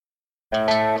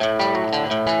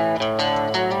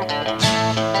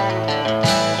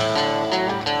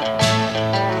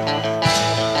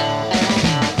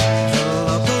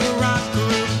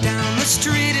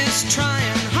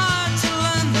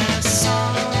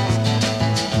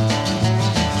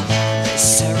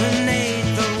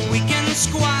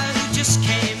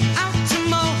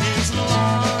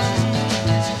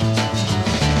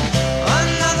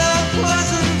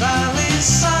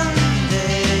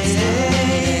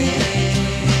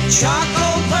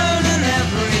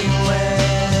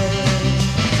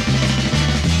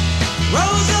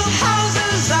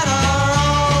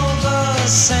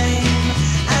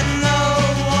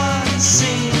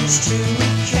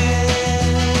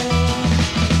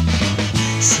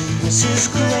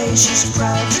She's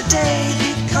proud today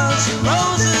because the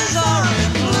roses are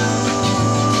in bloom.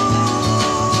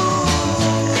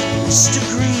 Mr.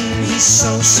 Green, he's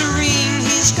so serene,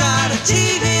 he's got a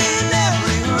TV in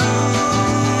every room.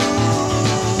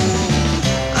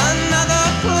 Another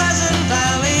Pleasant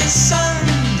Valley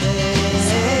Sunday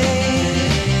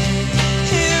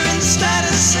here in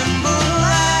Status Symbol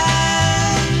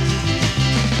Land.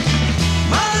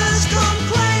 Mothers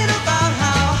complain about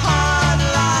how hard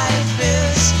life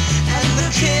is,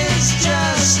 kids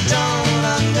just don't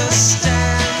understand.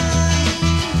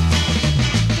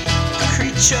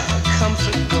 Creature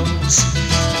comfort goes,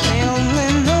 they only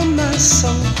know my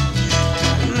soul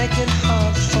and make it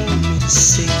hard for me to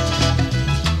see.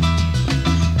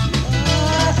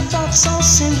 My thoughts all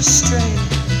seem to stray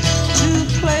to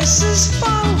places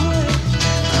far away.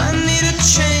 I need a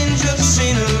change of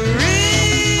scenery.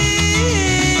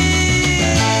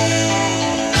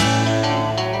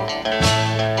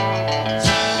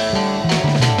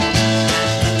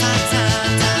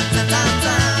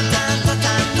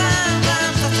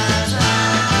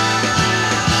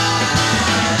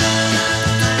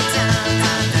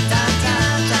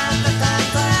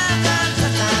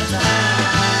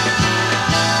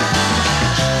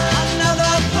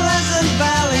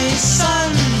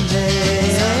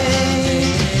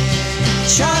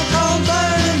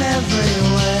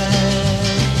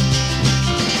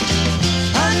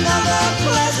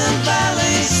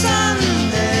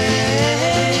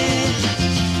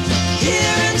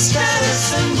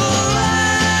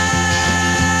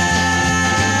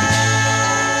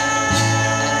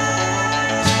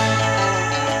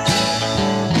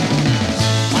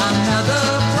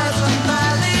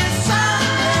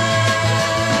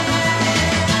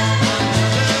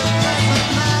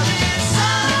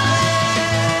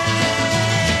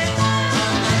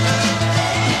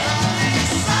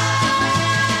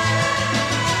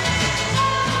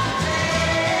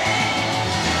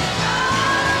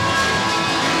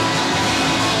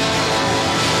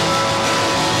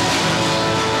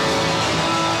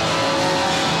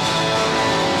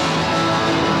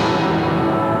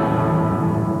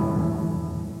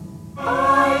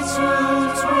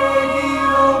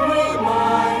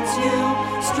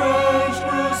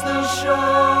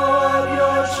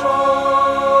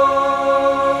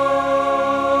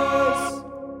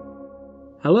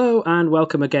 Hello and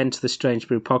welcome again to the Strange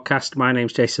Brew podcast. My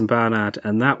name's Jason Barnard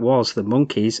and that was the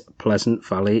Monkees' Pleasant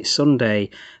Valley Sunday,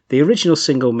 the original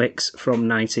single mix from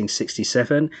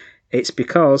 1967. It's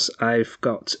because I've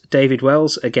got David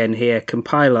Wells again here,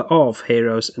 compiler of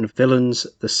Heroes and Villains,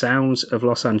 The Sounds of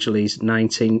Los Angeles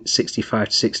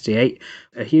 1965-68.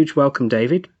 A huge welcome,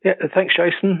 David. Yeah, thanks,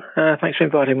 Jason. Thanks for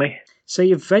inviting me. So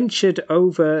you've ventured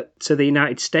over to the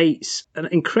United States, an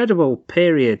incredible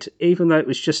period, even though it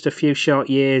was just a few short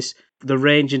years. The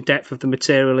range and depth of the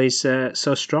material is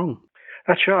so strong.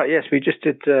 That's right, yes. We just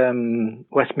did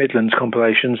West Midlands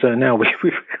compilations. Now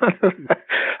we've kind of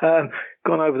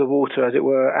gone over the water, as it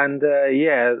were. And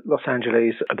Los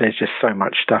Angeles, there's just so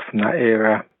much stuff from that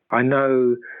era. I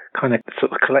know kind of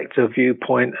sort of collective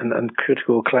viewpoint and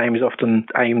critical acclaim is often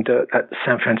aimed at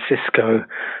San Francisco,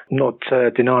 not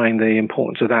denying the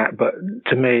importance of that. But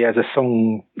to me, as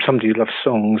somebody who loves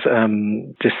songs,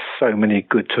 just so many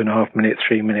good 2.5 minute,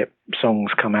 3 minute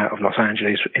songs come out of Los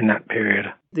Angeles in that period.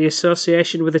 The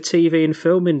association with the TV and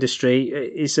film industry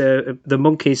is the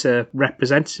Monkees are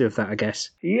representative of that, I guess.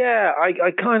 Yeah,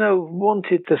 I kind of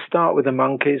wanted to start with the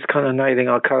Monkees, kind of nailing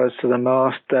our colours to the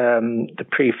mast. The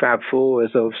Prefab Four,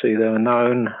 as obviously they were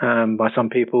known by some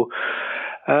people.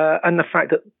 And the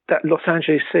fact that Los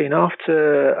Angeles scene,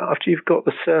 after you've got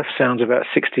the surf sounds about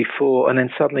 64, and then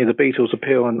suddenly the Beatles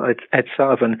appear on Ed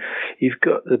Sullivan, you've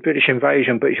got the British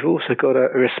invasion, but you've also got a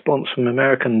response from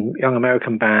young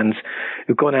American bands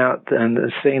who've gone out and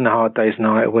seen the Hard Day's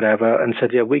Night or whatever and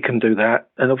said, yeah, we can do that.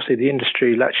 And obviously the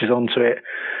industry latches onto it,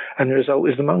 and the result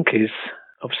is the Monkees.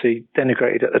 obviously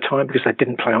denigrated at the time because they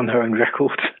didn't play on their own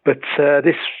record. But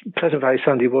this Pleasant Valley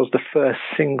Sunday was the first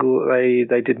single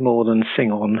they did more than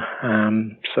sing on.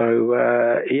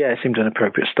 It seemed an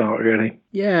appropriate start, really.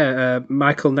 Yeah,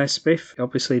 Michael Nesmith,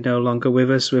 obviously no longer with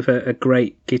us, with a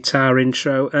great guitar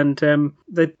intro, and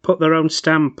they put their own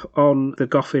stamp on the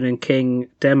Goffin and King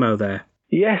demo there.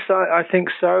 Yes, I think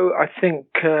so. I think,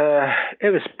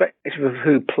 irrespective of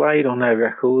who played on their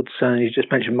records, and you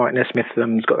just mentioned Mike Nesmith,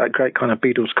 has got that great kind of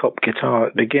Beatles cop guitar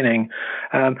at the beginning.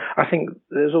 I think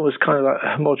there's always kind of like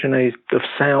a homogeneity of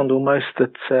sound almost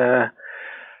that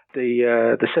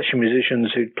the session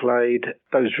musicians who'd played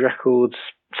those records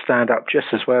stand up just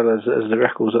as well as the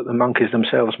records that the Monkees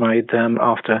themselves made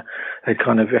after they'd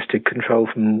kind of wrested control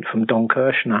from Don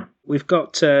Kirshner. We've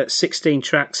got 16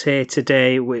 tracks here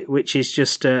today, which is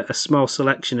just a small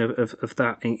selection of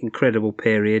that incredible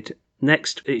period.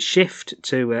 Next, it's Shift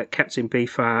to Captain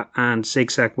Beefheart and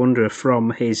Zigzag Wanderer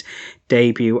from his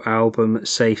debut album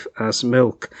Safe as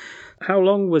Milk. How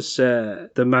long was the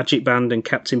Magic Band and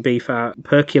Captain Beefheart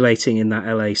percolating in that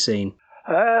LA scene?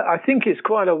 I think it's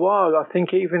quite a while. I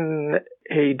think even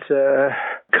he'd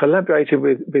collaborated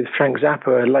with Frank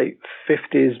Zappa late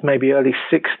 50s, maybe early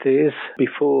 60s,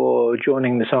 before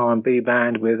joining this R&B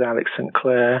band with Alex St.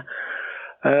 Clair.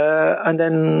 And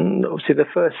then, obviously, the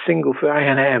first single for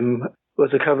A&M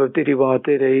was a cover of Diddy Wah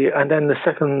Diddy, and then the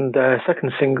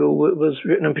second single was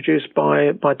written and produced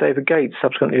by David Gates,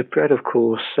 subsequently of Bread, of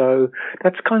course. So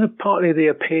that's kind of partly the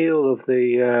appeal of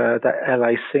that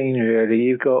LA scene, really.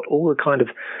 You've got all the kind of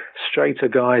straighter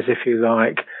guys, if you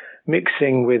like,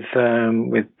 mixing with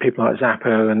people like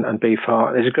Zappa and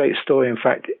Beefheart. There's a great story, in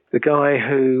fact. The guy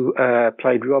who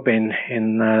played Robin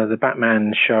in the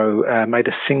Batman show made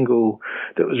a single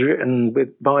that was written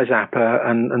by Zappa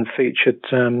and featured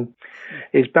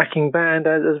his backing band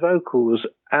as vocals.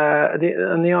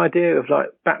 The idea of like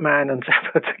Batman and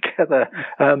Zappa together.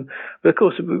 But of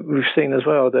course, we've seen as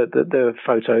well that there are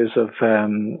photos of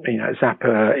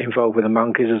Zappa involved with the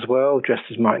Monkees as well,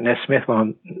 dressed as Mike Nesmith,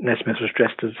 while Nesmith was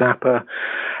dressed as Zappa,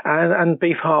 and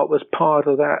Beefheart was part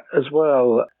of that as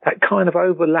well. That kind of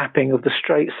overlapping of the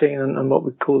straight scene and what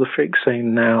we call the freak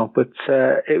scene now. But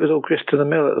it was all grist to the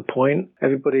mill at the point.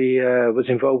 Everybody was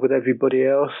involved with everybody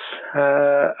else,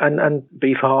 and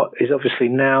Beefheart is obviously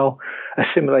now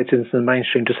assimilated into the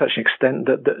mainstream to such an extent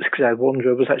that Zigzag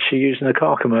Wanderer was actually used in a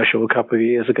car commercial a couple of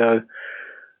years ago.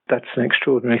 That's an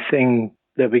extraordinary thing.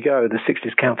 There we go. The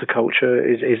 60s counterculture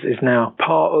is now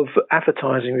part of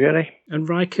advertising, really. And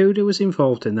Ry Cooder was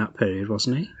involved in that period,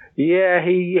 wasn't he? Yeah,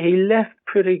 he left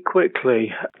pretty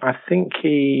quickly. I think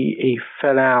he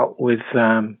fell out with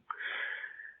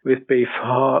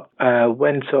Beefheart,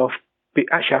 went off.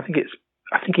 Actually,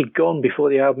 I think he'd gone before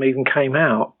the album even came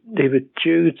out. They were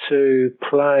due to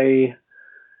play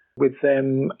with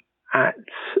them at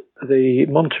the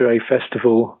Monterey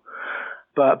Festival,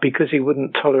 but because he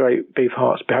wouldn't tolerate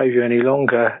Beefheart's behaviour any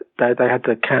longer, they had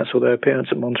to cancel their appearance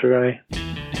at Monterey.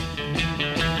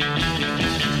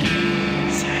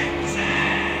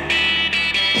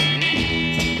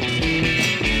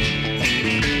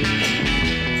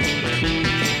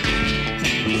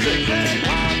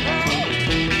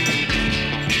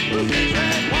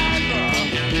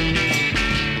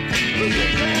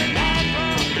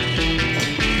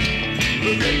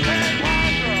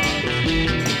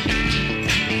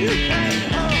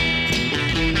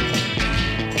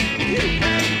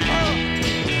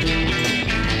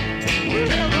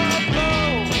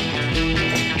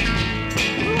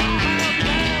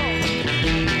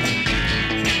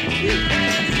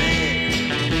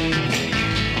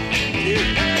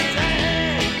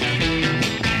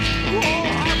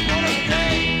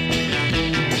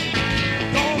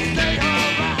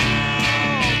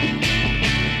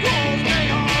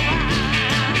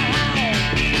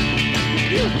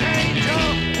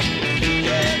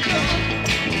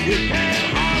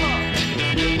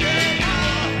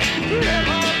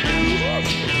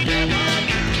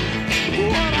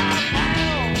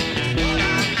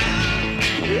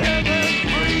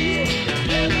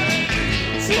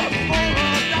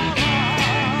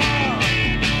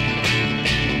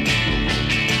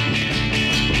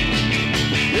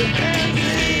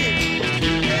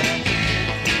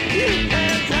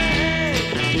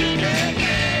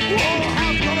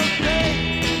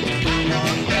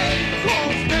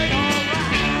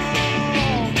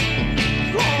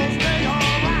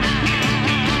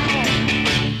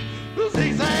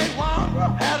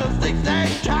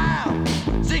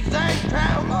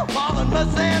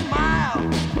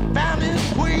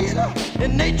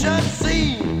 In nature's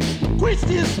scene, quits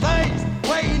his face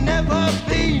where he never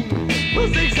been.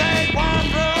 Zigzag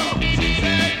Wanderer,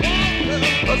 Zigzag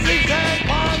Wanderer.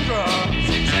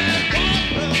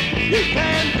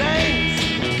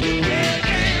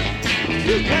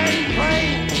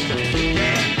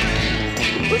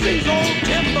 these old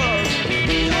timbers,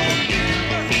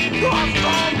 crossed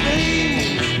on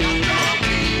beams,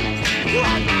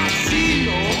 like my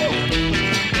seal,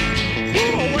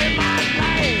 pull away my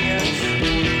lance,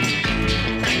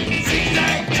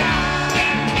 zigzag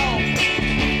town,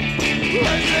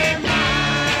 listen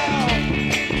now,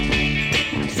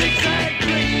 zigzag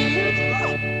clean,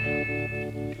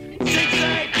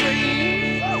 zigzag clean.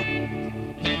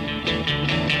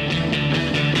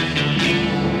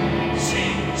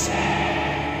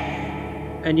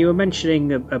 And you were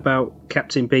mentioning about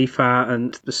Captain Beefheart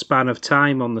and the span of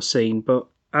time on the scene, but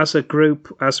as a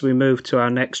group, as we move to our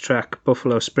next track,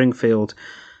 Buffalo Springfield,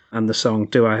 and the song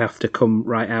Do I Have to Come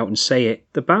Right Out and Say It,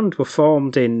 the band were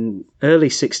formed in early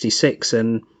 66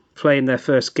 and playing their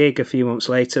first gig a few months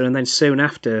later, and then soon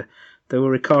after they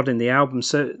were recording the album.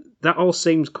 So that all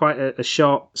seems quite a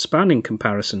short span in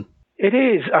comparison. It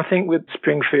is. I think with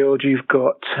Springfield, you've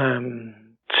got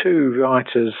two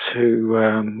writers who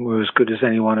were as good as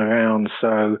anyone around.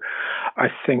 So I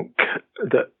think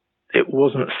that it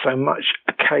wasn't so much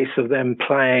a case of them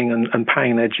playing and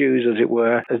paying their dues, as it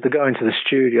were, as to go into the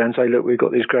studio and say, look, we've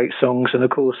got these great songs. And of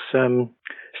course,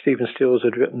 Stephen Stills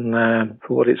had written,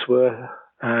 For What It's Worth,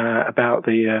 about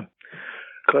the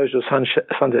closure of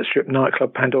Sunset Strip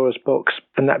nightclub Pandora's Box,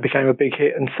 and that became a big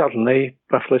hit, and suddenly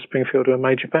Buffalo Springfield were a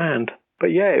major band.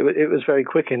 But yeah, it was very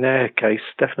quick in their case,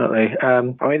 definitely. I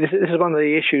mean, this is one of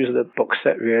the issues of the box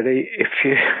set, really.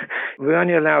 We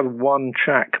only allowed one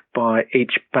track by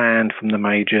each band from the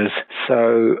majors,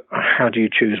 so how do you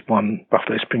choose one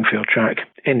Buffalo Springfield track?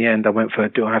 In the end, I went for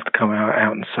Do I Have to Come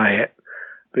Out and Say It,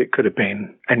 but it could have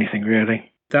been anything,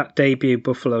 really. That debut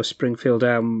Buffalo Springfield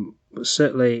album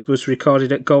certainly was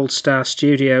recorded at Gold Star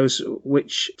Studios,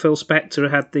 which Phil Spector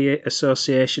had the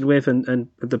association with, and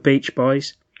the Beach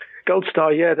Boys. Gold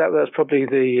Star, yeah, that was probably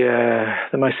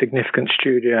the most significant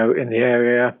studio in the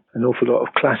area. An awful lot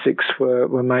of classics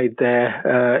were made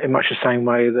there, in much the same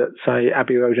way that, say,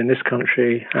 Abbey Road in this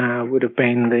country would have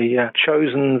been the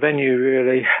chosen venue,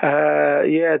 really.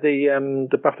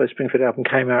 The Buffalo Springfield album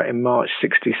came out in March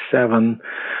 '67,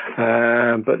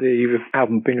 but the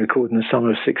album had been recorded in the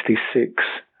summer of '66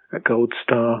 at Gold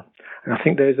Star. And I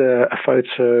think there's a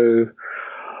photo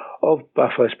of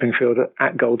Buffalo Springfield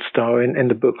at Gold Star in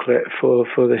the booklet for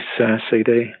this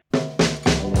CD.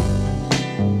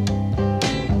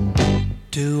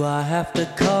 Do I have to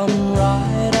come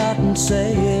right out and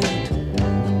say it?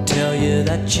 Tell you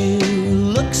that you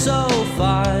look so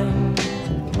fine?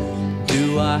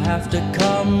 Do I have to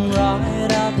come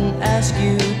right out and ask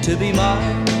you to be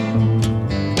mine?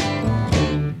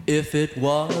 If it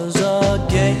was a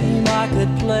game I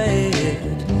could play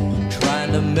it,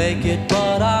 trying to make it,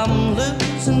 but I'm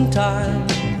losing time.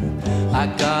 I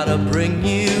gotta bring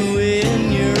you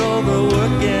in, you're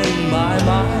overworking my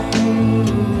mind.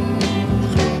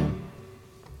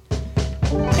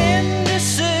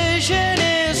 Indecision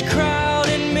is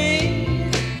crowding me,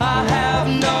 I have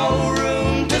no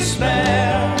room to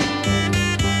spare,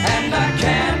 and I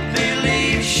can't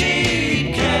believe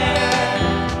she'd care.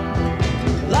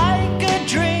 Like a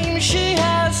dream she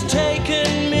has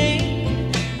taken me,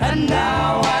 and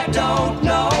now I don't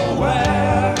know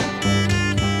where,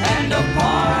 and a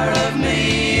part of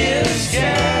me is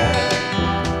scared,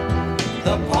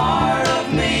 the part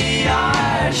of me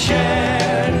I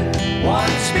shared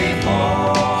once before.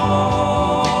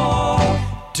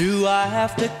 Do I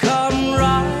have to come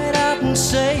right out and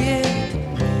say it?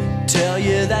 Tell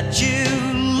you that you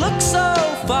look so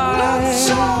fine?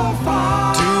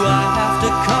 Do I have to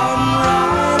come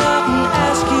right out and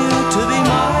ask you to be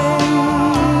mine?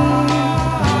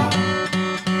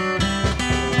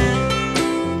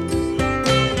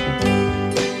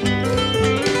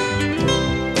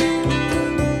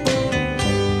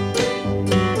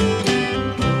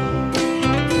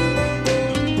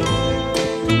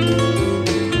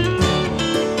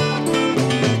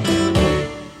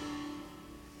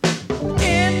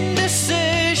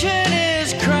 Indecision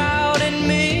is crowding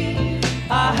me,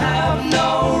 I have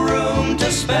no room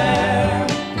to spare,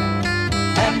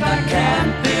 and I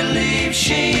can't believe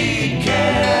she'd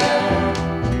care.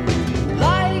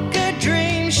 Like a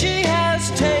dream she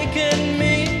has taken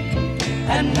me,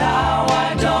 and now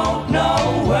I don't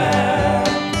know where,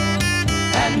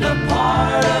 and a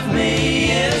part of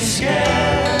me is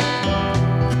scared,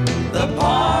 the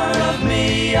part of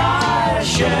me I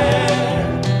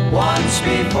shared once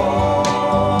before.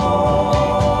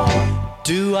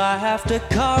 Do I have to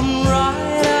come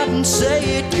right out and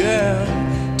say it, girl?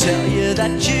 Tell you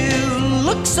that you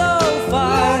look so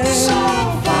fine?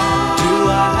 Do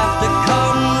I have to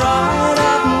come right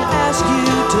out and ask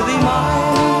you to be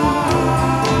mine?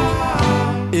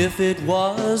 If it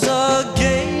was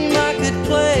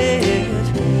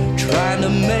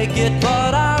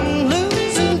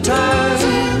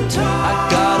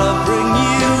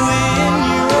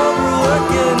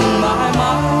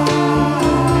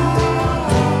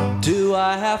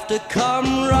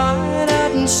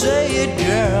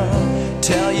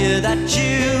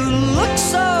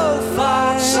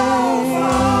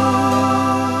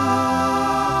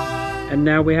And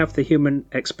now we have the Human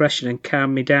Expression and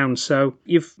Calm Me Down. So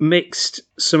you've mixed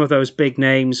some of those big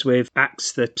names with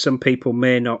acts that some people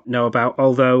may not know about,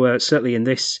 although certainly in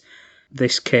this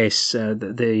case,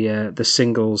 the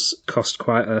singles cost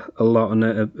quite a lot and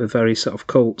a very sort of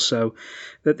cult. So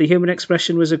that the Human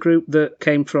Expression was a group that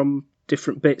came from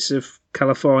different bits of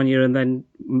California and then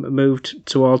moved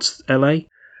towards LA?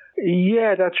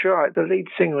 Yeah, that's right. The lead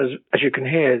singer was, as you can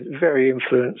hear, very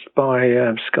influenced by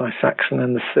Sky Saxon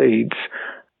and the Seeds.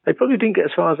 They probably didn't get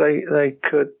as far as they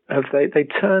could have. They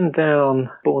turned down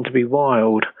Born to Be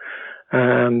Wild,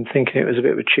 thinking it was a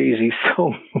bit of a cheesy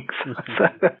song.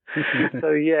 So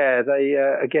yeah, they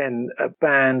again, a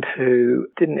band who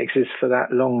didn't exist for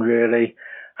that long, really.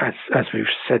 As we've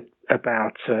said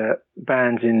about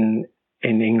bands in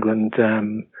England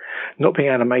not being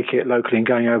able to make it locally and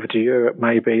going over to Europe,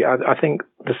 maybe. I think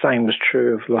the same was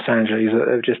true of Los Angeles, that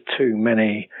there were just too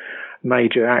many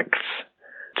major acts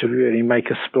to really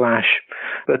make a splash.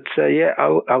 But yeah,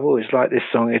 I've always liked this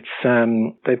song. It's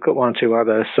they've got one or two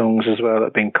other songs as well that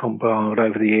have been compiled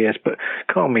over the years, but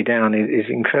Calm Me Down is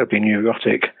incredibly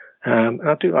neurotic.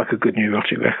 I do like a good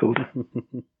neurotic record.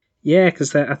 Yeah,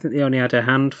 because I think they only had a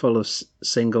handful of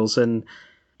singles, and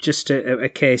just a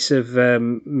case of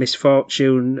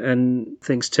misfortune and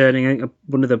things turning. I think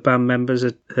one of the band members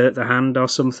had hurt their hand or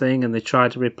something, and they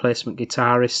tried a replacement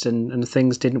guitarist, and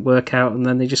things didn't work out, and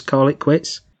then they just call it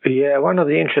quits. Yeah, one of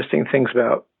the interesting things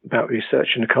about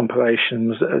researching the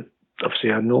compilations,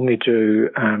 obviously I normally do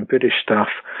British stuff,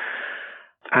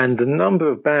 and the number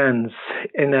of bands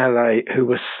in LA who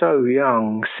were so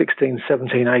young, 16,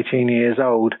 17, 18 years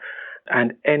old,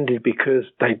 and ended because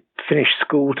they finished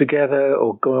school together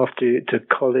or gone off to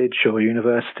college or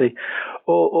university,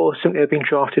 or simply had been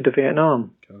drafted to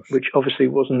Vietnam. Gosh. Which obviously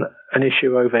wasn't an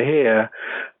issue over here,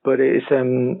 but it's,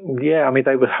 yeah, I mean,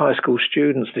 they were high school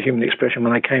students, the Human Expression,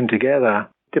 when they came together.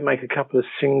 Did make a couple of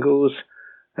singles,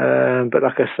 but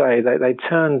like I say, they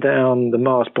turned down the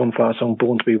Mars Bonfire song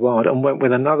Born to Be Wild and went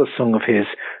with another song of his,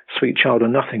 Sweet Child of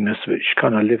Nothingness, which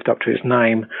kind of lived up to his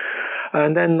name.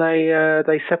 And then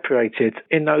they separated.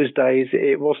 In those days,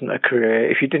 it wasn't a career.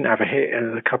 If you didn't have a hit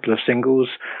and a couple of singles,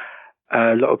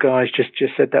 a lot of guys just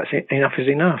said that's enough is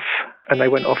enough, and they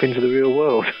went off into the real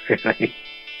world. Really.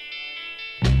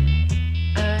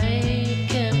 I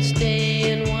can't stay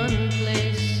in one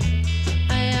place.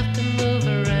 I have to move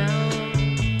around.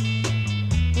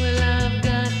 Well, I've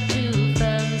got to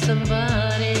find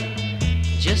somebody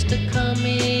just to calm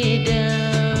me down.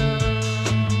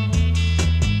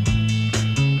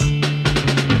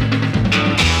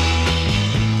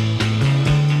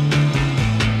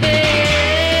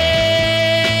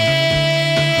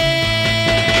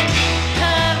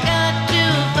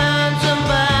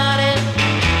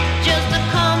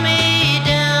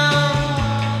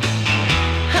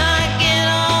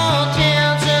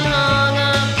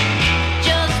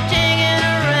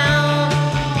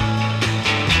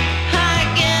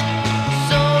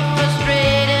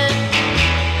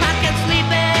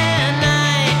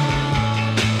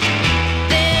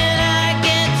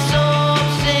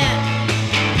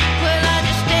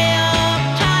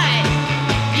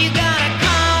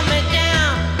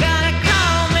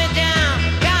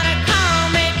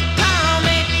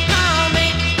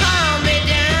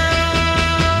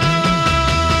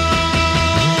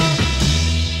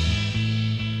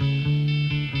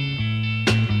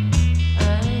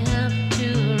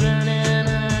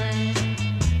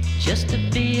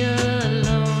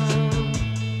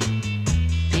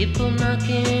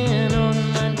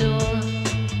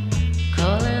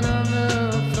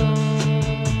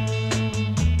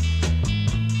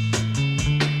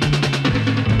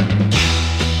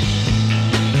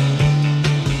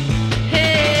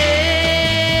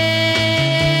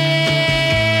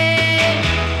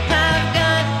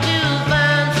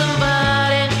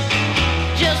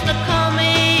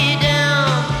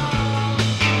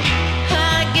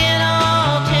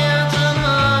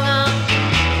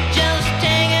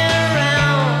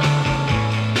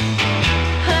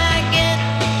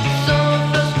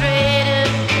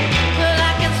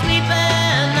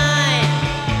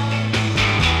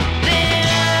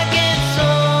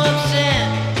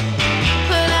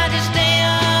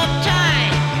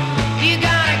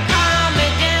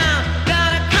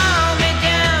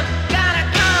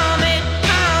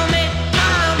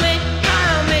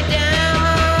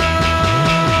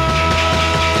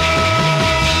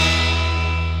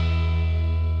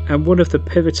 And one of the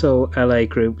pivotal LA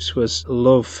groups was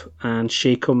Love and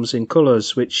She Comes in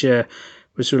Colours, which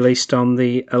was released on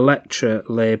the Elektra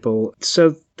label.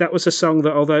 So that was a song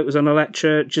that, although it was on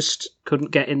Elektra, just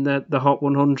couldn't get in the Hot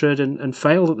 100 and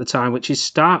failed at the time, which is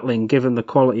startling given the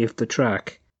quality of the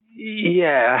track.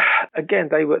 Yeah, again,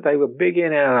 they were big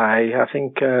in LA. I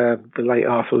think the late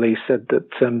Arthur Lee said that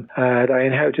they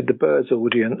inherited the Byrds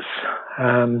audience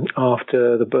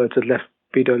after the Byrds had left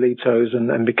Vidolitos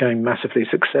and became massively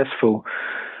successful.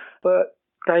 But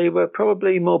they were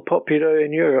probably more popular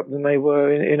in Europe than they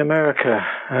were in America.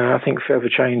 I think Forever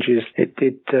Changes, it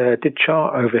did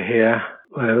chart over here,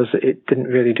 whereas it didn't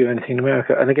really do anything in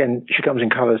America. And again, She Comes in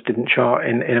Colours didn't chart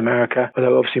in America,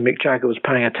 although obviously Mick Jagger was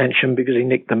paying attention because he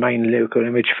nicked the main lyrical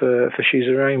image for She's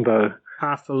a Rainbow.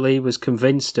 Arthur Lee was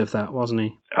convinced of that, wasn't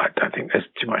he? I don't think there's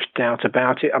too much doubt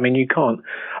about it. I mean,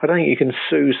 I don't think you can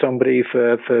sue somebody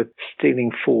for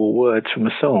stealing 4 words from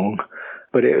a song,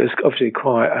 but it was obviously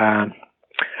quite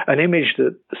an image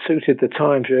that suited the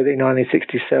times, really.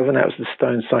 1967, that was the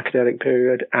Stones psychedelic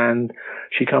period, and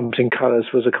She Comes in Colours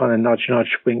was a kind of nudge,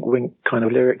 nudge, wink, wink kind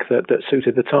of lyric that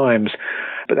suited the times.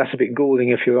 But that's a bit galling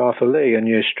if you're Arthur Lee and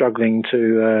you're struggling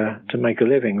to make a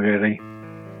living, really.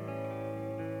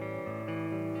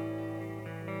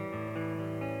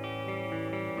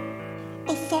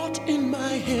 A thought in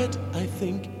my head, I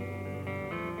think,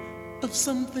 of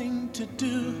something to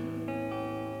do.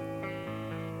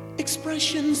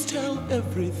 Expressions tell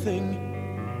everything.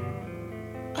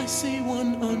 I see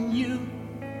one on you.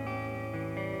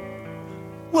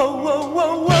 Whoa, whoa,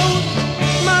 whoa, whoa.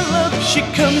 My love, she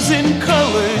comes in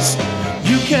colors.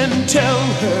 You can tell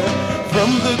her from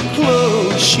the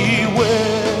clothes she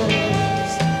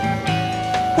wears.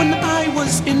 When I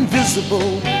was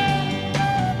invisible,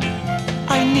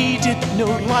 I needed no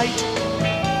light.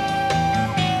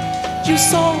 You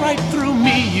saw right through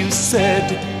me, you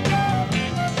said.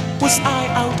 Was I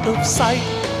out of sight?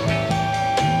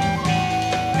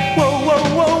 Whoa, whoa,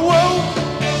 whoa, whoa.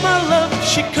 My love,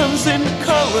 she comes in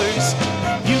colors.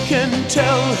 You can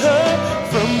tell her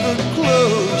from the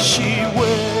clothes she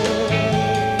wears.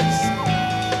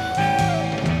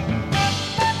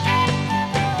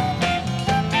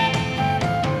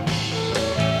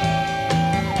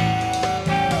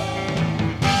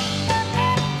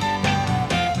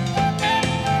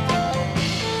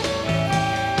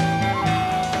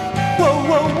 Whoa,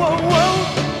 whoa, whoa, whoa.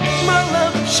 My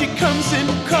love, she comes in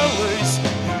colors.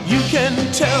 You can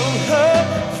tell her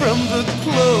from the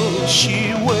clothes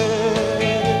she wears.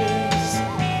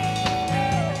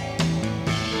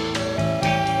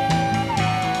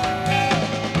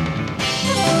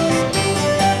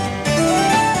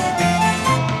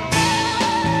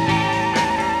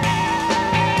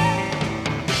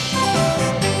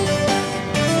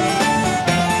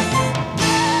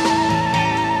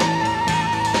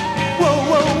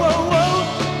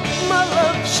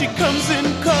 She comes in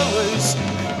colors.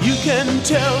 You can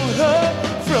tell her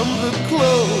from the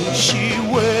clothes she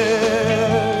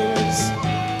wears.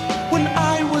 When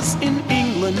I was in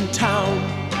England town,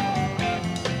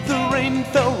 the rain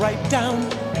fell right down.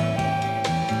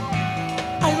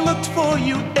 I looked for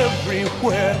you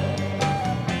everywhere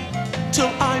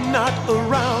till I'm not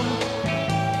around.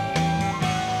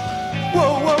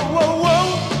 Whoa, whoa, whoa,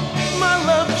 whoa. My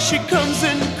love, she comes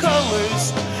in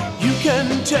colors. You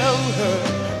can tell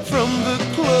her from the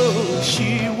clothes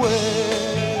she wears.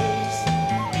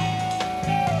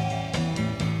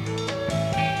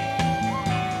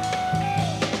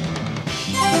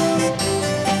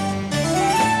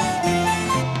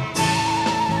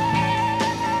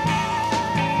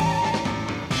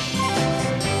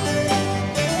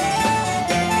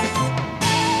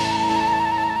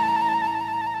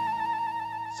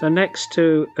 So next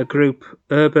to a group,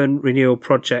 Urban Renewal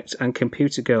Project and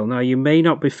Computer Girl. Now, you may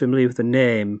not be familiar with the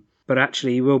name, but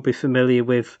actually you will be familiar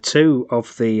with 2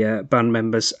 of the band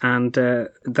members, and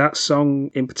that song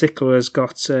in particular has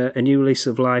got a new lease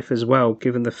of life as well,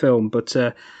 given the film. But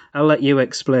I'll let you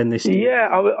explain this. Yeah,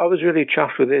 I was really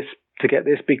chuffed with this, to get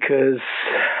this, because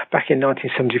back in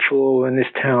 1974, when This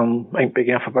Town Ain't Big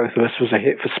Enough for Both of Us was a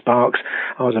hit for Sparks,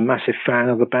 I was a massive fan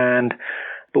of the band.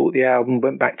 Bought the album,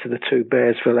 went back to the 2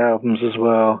 Bearsville albums as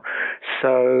well.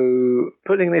 So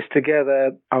putting this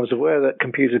together, I was aware that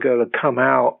Computer Girl had come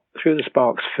out through the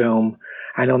Sparks film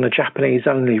and on a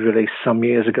Japanese-only release some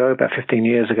years ago, about 15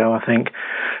 years ago, I think.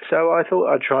 So I thought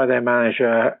I'd try their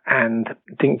manager and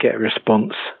didn't get a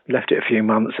response. left it a few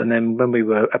months, and then when we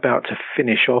were about to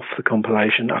finish off the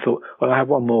compilation, I thought, well, I have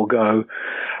one more go.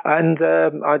 And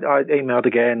I emailed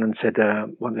again and said,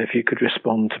 wonder if you could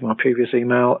respond to my previous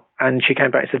email. And she came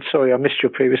back and said, sorry, I missed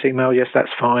your previous email. Yes, that's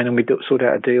fine. And we sorted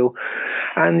out a deal.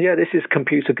 And yeah, this is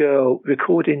Computer Girl,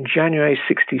 recorded in January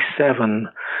 1967.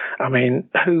 I mean,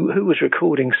 who was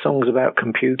recording songs about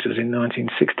computers in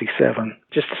 1967?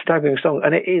 Just a staggering song.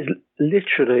 And it is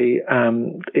literally,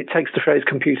 it takes the phrase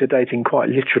computer dating quite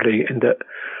literally, in that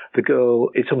the girl,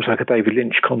 it's almost like a David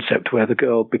Lynch concept where the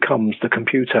girl becomes the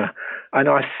computer. And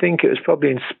I think it was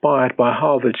probably inspired by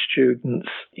Harvard students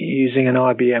using an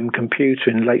IBM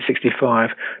computer in late 1965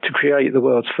 to create the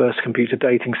world's first computer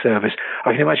dating service.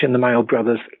 I can imagine the Mail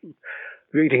brothers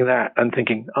reading that and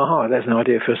thinking, aha, there's an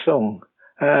idea for a song.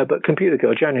 But Computer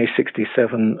Girl, January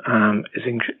 1967, is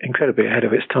incredibly ahead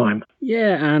of its time.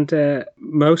 Yeah, and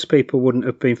most people wouldn't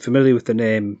have been familiar with the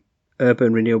name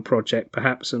Urban Renewal Project,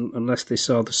 perhaps, unless they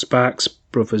saw the Sparks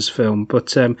Brothers film.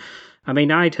 But, I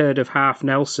mean, I'd heard of Half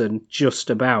Nelson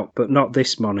just about, but not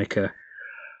this moniker.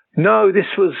 No, this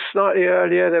was slightly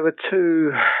earlier. There were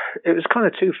it was kind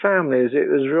of two families. It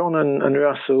was Ron and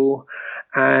Russell,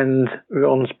 and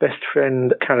Ron's best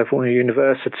friend, California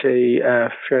University,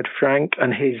 Fred Frank,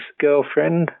 and his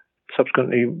girlfriend,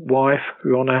 subsequently wife,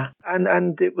 Ronna.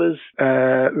 And it was,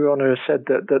 Ronna said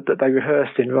that they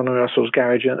rehearsed in Ron and Russell's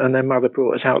garage, and their mother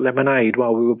brought us out lemonade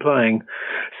while we were playing.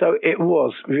 So it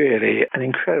was really an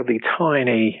incredibly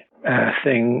tiny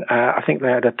thing. I think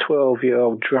they had a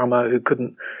 12-year-old drummer who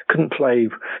couldn't play,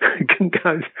 couldn't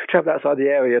go travel outside the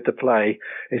area to play.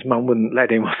 His mum wouldn't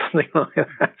let him or something like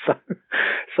that.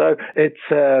 So it's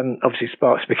obviously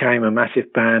Sparks became a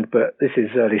massive band, but this is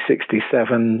early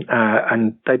 1967,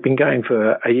 and they'd been going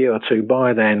for a year or two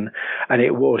by then, and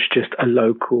it was just a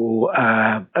local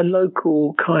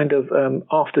kind of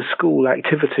after-school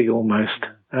activity almost.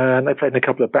 And they played in a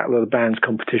couple of Battle of the Bands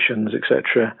competitions,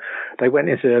 etc. They went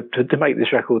into to make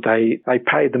this record. They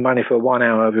paid the money for a 1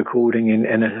 hour recording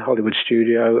in a Hollywood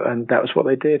studio, and that was what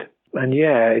they did. And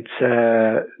yeah, it's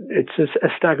a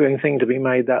staggering thing to be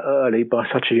made that early by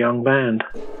such a young band.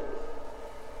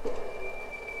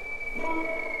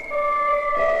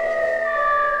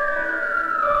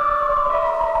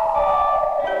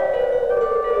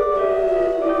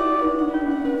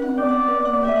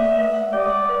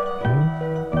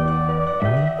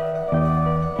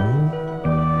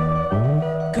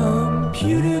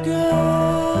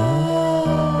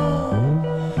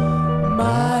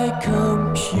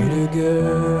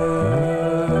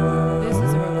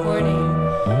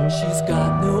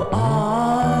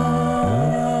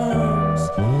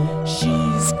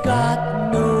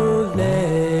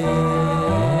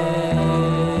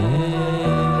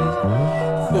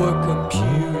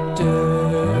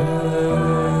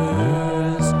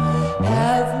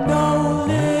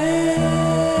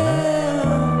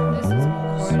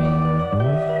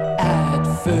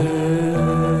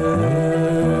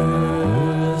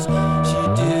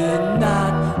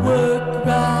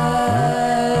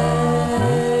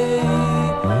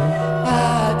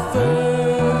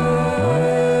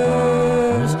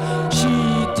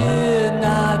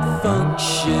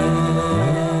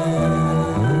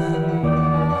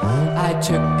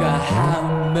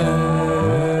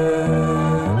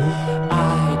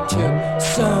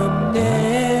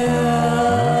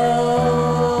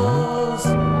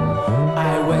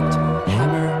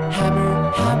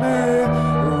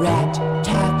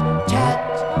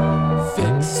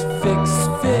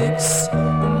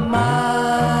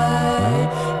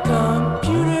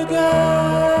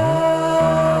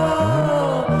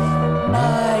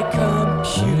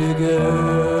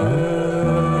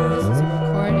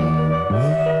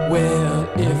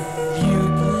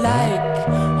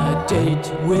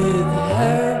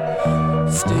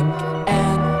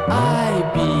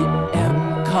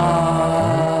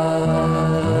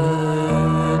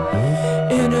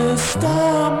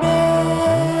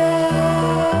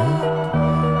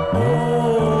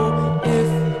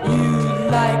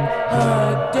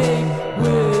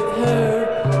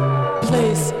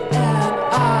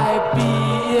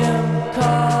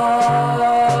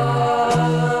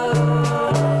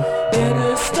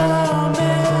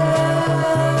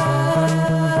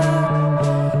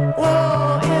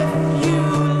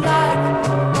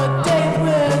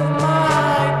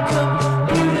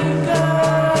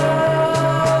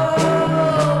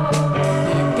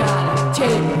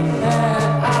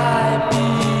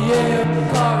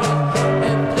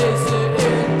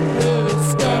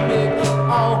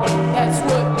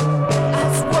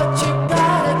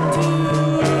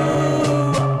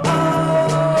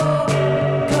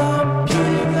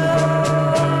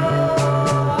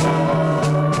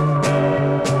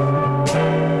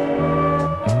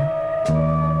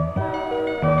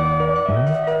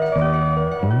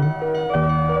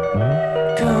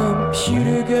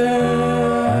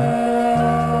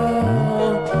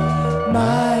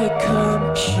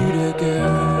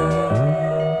 girl.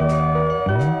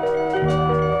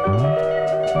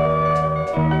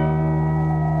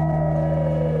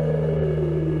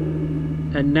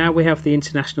 And now we have the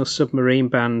International Submarine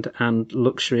Band and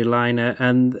Luxury Liner,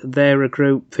 and they're a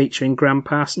group featuring Gram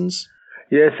Parsons.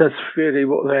 Yes, that's really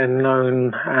what they're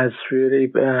known as,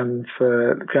 really,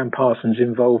 for Gram Parsons'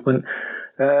 involvement.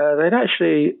 They'd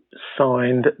actually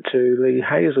signed to Lee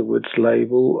Hazelwood's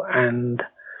label and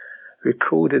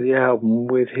recorded the album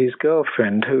with his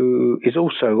girlfriend, who is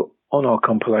also on our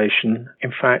compilation.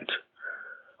 In fact,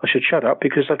 I should shut up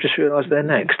because I've just realised they're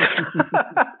next.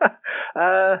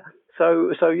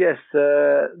 So yes,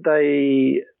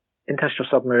 International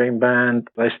Submarine Band,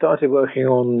 they started working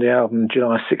on the album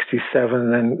July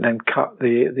 '67, and then cut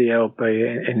the LP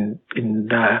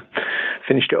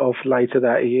finished it off later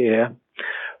that year.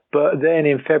 But then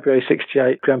in February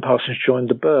 '68, Gram Parsons joined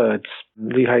the Byrds.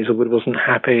 Lee Hazelwood wasn't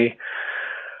happy,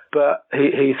 but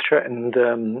he threatened.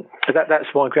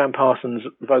 That's why Gram Parsons'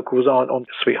 vocals aren't on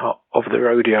Sweetheart of the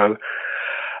Rodeo.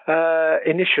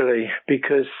 Initially,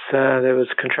 because there was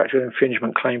contractual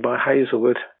infringement claimed by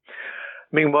Hazelwood.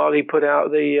 Meanwhile, he put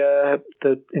out the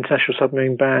International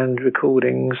Submarine Band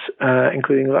recordings,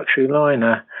 including Luxury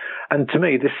Liner. And to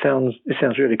me, this sounds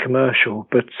really commercial,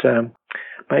 but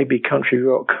maybe country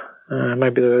rock.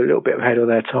 Maybe they're a little bit ahead of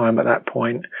their time at that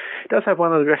point. It does have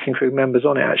one of the Wrecking Crew members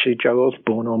on it, actually, Joe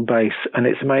Osborne on bass, and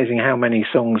it's amazing how many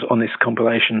songs on this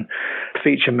compilation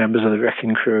feature members of the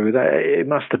Wrecking Crew. They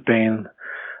must have been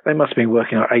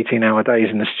working like 18-hour days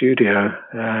in the studio.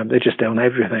 They're just doing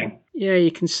everything. Yeah,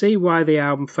 you can see why the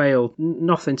album failed.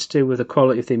 Nothing to do with the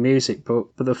quality of the music, but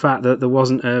the fact that there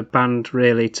wasn't a band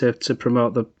really to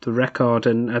promote the record.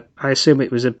 And I assume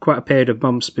it was quite a period of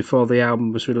months before the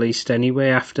album was released anyway,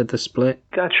 after the split.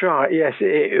 That's right, yes.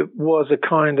 It was a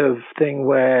kind of thing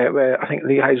where I think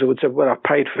Lee Hazelwood said, well, I've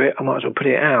paid for it, I might as well put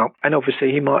it out. And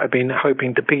obviously he might have been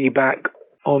hoping to piggyback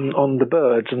on the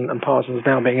Byrds and Parsons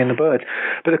now being in the Byrds.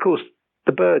 But of course,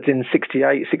 the Byrds in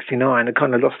 '68, '69 had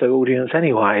kind of lost their audience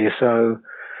anyway, so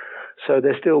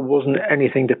there still wasn't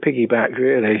anything to piggyback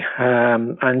really.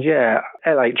 And yeah,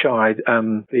 LHI,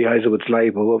 Lee Hazelwood's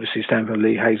label, obviously standing for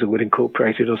Lee Hazelwood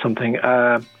Incorporated or something,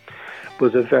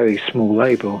 was a very small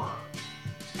label.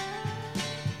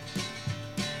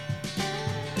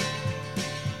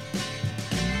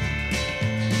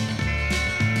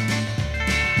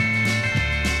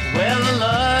 Well, a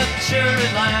luxury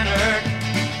liner,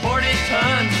 40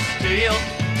 tons of steel.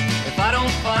 If I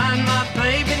don't find my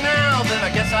baby now, then I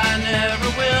guess I never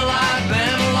will. I've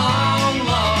been a long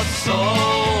lost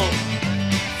soul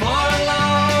for a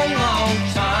long, long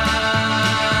time.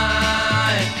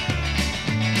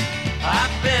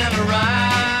 I've been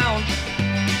around.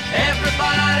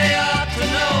 Everybody ought to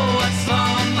know what's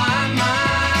on my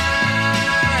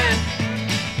mind.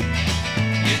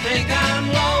 You think I'm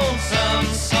lonesome,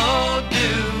 so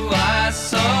do I,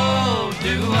 so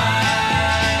do I.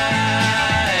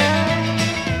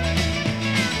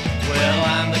 Well,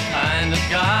 I'm the kind of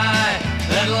guy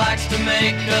that likes to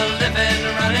make a living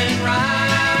running round.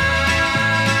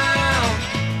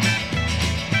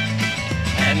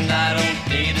 And I don't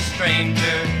need a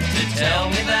stranger to tell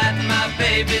me that my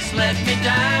baby's let me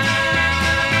down.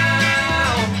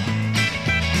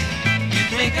 You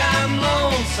think I'm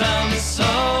lonesome,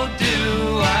 so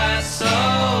do I,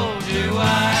 so do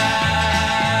I.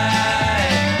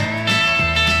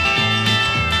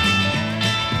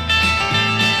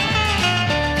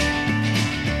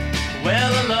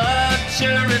 Well, a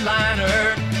luxury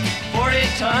liner, 40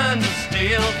 tons of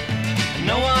steel.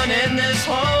 No one in this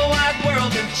whole wide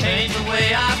world can change the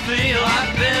way I feel.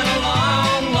 I've been a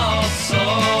long lost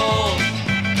soul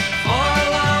for a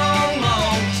long,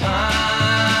 long time.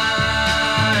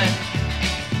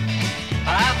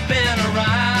 I've been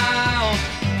around.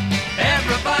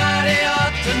 Everybody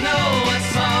ought to know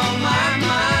what's on my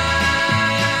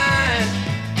mind.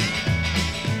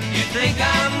 You think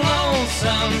I'm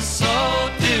lonesome, so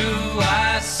do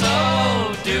I,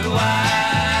 so do I.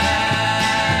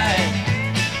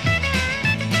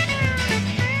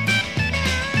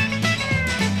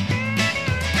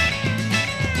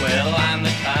 Well, I'm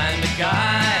the kind of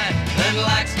guy that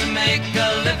likes to make a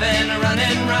living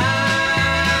running round.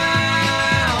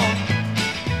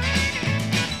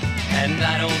 And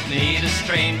I don't need a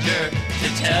stranger to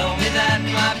tell me that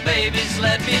my baby's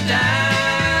let me down.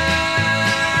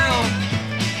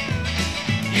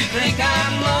 You think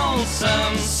I'm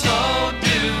lonesome, so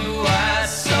do I,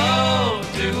 so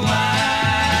do I.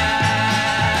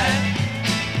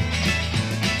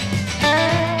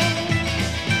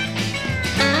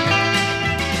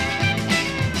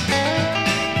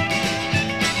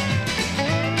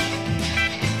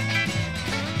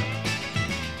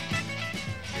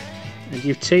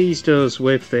 You've teased us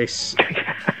with this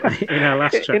in our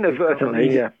last track.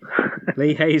 Inadvertently, yeah.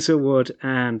 Lee Hazelwood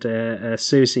and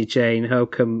Susie Jane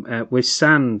Holcomb with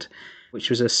Sand, which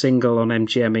was a single on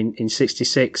MGM in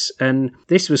 66. And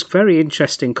this was a very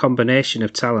interesting combination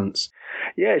of talents.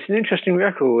 Yeah, it's an interesting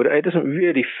record. It doesn't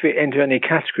really fit into any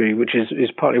category, which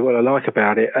is partly what I like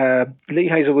about it. Lee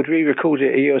Hazelwood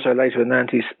re-recorded it a year or so later with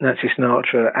Nancy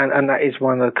Sinatra, and that is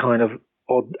one of the kind of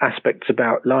odd aspects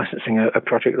about licensing a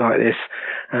project like this.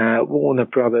 Warner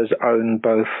Brothers own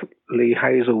both Lee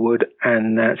Hazelwood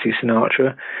and Nancy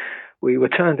Sinatra. We were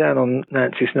turned down on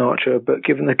Nancy Sinatra, but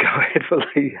given the go-ahead for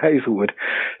Lee Hazelwood.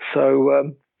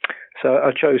 So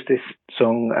I chose this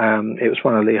song. It was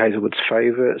one of Lee Hazelwood's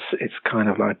favourites. It's kind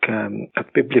of like a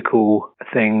biblical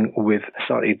thing with a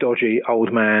slightly dodgy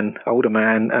older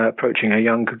man approaching a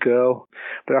younger girl.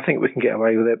 But I think we can get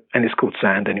away with it, and it's called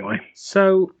Sand anyway.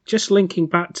 So just linking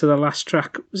back to the last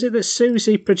track, was it that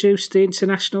Susie produced the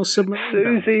International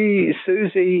Submarine Band?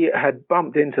 Susie had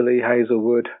bumped into Lee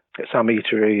Hazelwood at some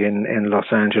eatery in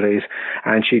Los Angeles,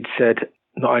 and she'd said,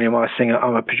 not only am I a singer,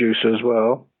 I'm a producer as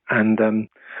well. And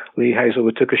Lee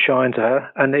Hazelwood took a shine to her,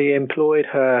 and they employed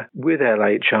her with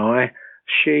LHI.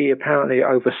 She apparently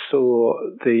oversaw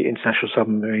the International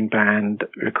Submarine Band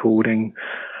recording,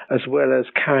 as well as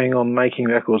carrying on making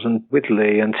records and with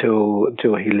Lee until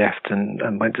he left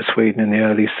and went to Sweden in the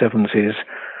early 70s.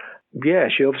 Yeah,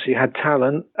 she obviously had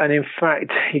talent, and in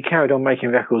fact, he carried on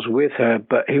making records with her,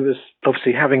 but he was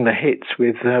obviously having the hits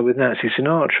with Nancy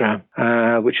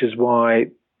Sinatra, which is why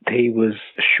he was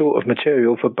short of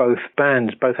material for both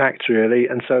bands, both acts really,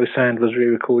 and so Sand was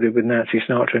re-recorded with Nancy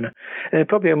Sinatra in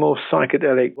probably a more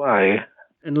psychedelic way.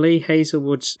 And Lee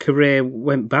Hazelwood's career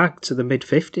went back to the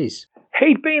mid-50s.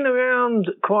 He'd been around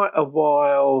quite a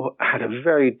while, had a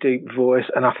very deep voice,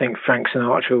 and I think Frank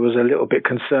Sinatra was a little bit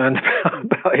concerned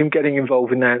about him getting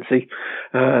involved with Nancy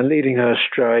and leading her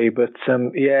astray. But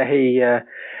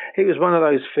he was one of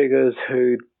those figures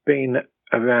who'd been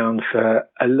around for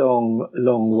a long,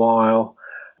 long while,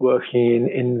 working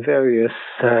in various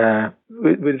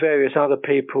with various other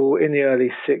people in the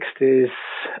early 60s.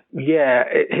 Yeah,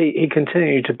 he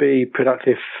continued to be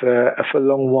productive for a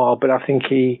long while, but I think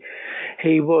he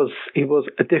was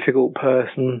a difficult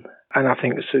person, and I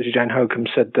think Susie Jane Holcomb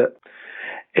said that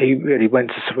he really went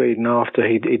to Sweden after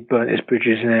he'd burnt his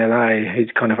bridges in LA.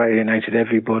 He'd kind of alienated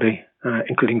everybody,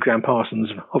 including Graham Parsons,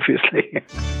 obviously.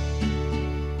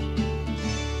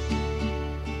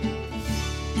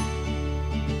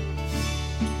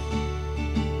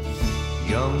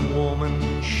 Young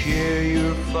woman, share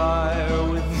your fire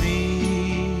with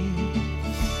me.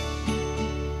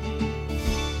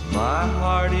 My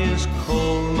heart is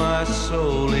cold, my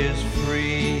soul is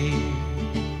free.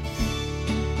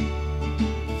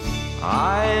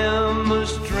 I am a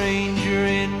stranger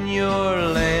in your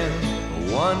land,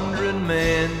 a wandering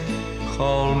man,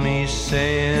 call me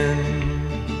Sand.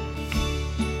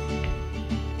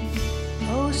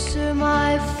 Oh, sir,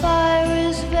 my fire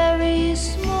is very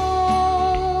small.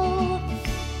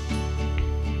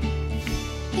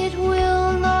 It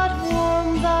will not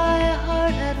warm thy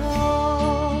heart at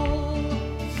all,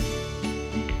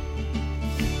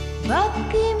 but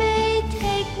thee may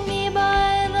take me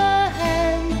by the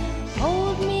hand,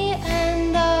 hold me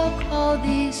and I'll call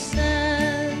thee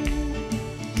Sand.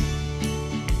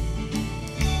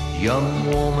 Young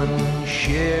woman,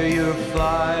 share your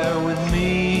fire with me.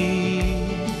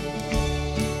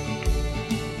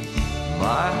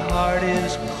 My heart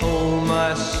is cold,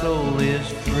 my soul is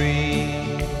free.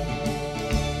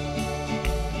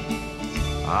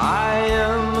 I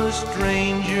am a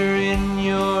stranger in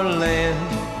your land,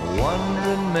 a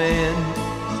wandering man,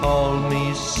 call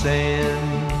me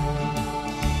Sand.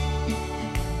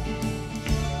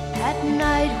 At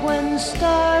night when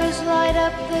stars light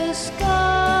up the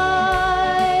sky,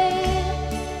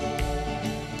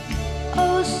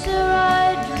 oh, sir,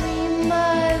 I dream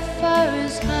my fire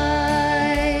is high.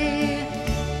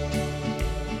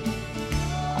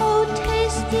 Oh,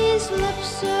 taste these lips,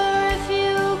 sir, if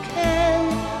you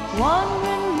can,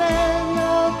 wandering man,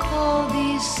 I'll call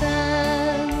thee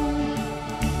Sand.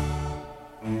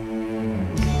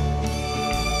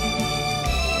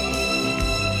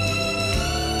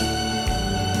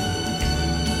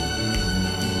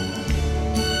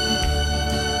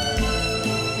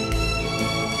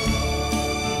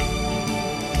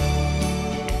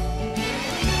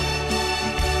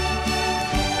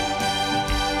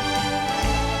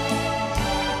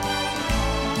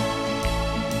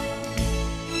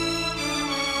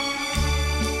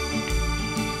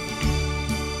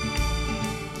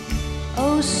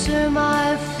 Oh, sir,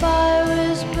 my fire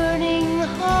is burning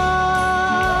high.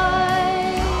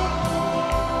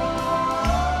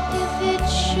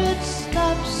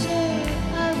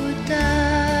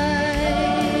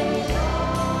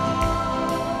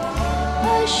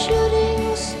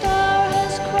 star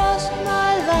has crossed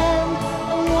my land,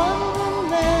 a wandering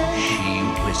man. She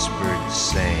whispered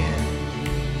sand.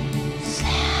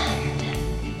 Sand.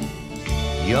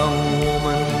 Young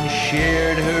woman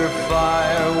shared her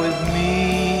fire with me.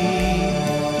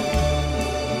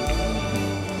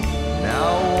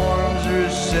 Now warms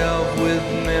herself with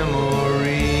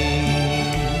memories.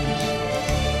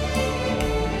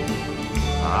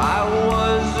 I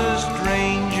was a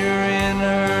stranger in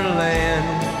her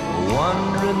land, a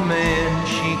wandering man,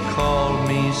 she called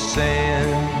me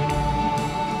sand.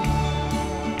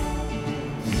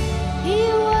 He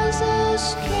was a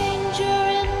stranger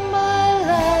in my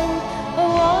land, a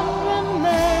wandering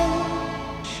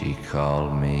man. She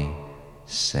called me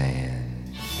sand.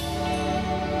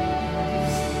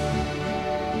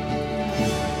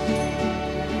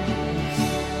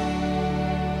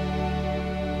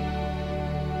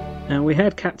 Now, we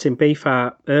heard Captain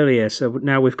Beefheart earlier, so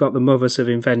now we've got the Mothers of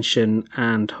Invention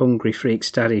and Hungry Freaks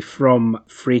Daddy from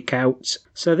Freak Out.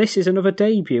 So this is another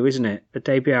debut, isn't it? A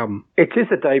debut album. It is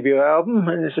a debut album,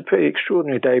 and it's a pretty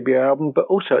extraordinary debut album, but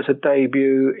also it's a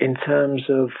debut in terms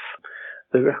of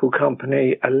the record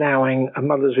company allowing a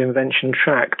Mother's of Invention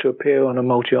track to appear on a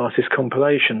multi-artist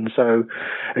compilation. So,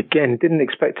 again, didn't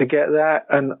expect to get that,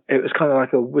 and it was kind of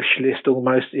like a wish list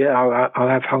almost. Yeah, I'll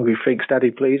have Hungry Freaks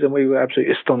Daddy, please, and we were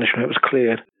absolutely astonished when it was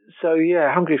cleared. So,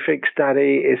 yeah, Hungry Freaks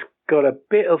Daddy has got a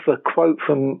bit of a quote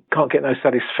from Can't Get No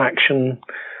Satisfaction,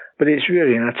 but it's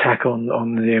really an attack on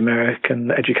the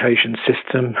American education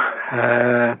system.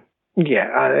 Yeah,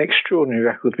 an extraordinary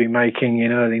record to be making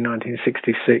in early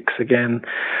 1966 again.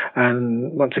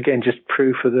 And once again, just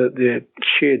proof of the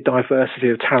sheer diversity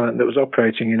of talent that was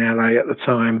operating in LA at the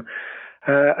time.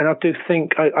 And I do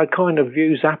think, I kind of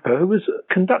view Zappa, who was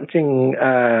conducting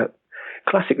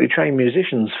classically trained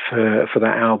musicians for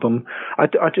that album, I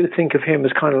do think of him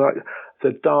as kind of like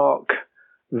the dark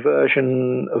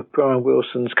version of Brian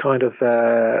Wilson's kind of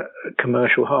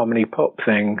commercial harmony pop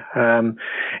thing,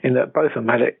 in that both of them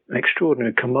had an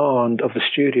extraordinary command of the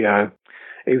studio,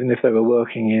 even if they were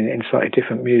working in slightly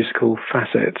different musical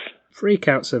facets. Freak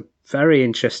Out's a very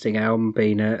interesting album,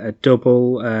 being a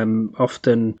double,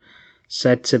 often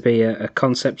said to be a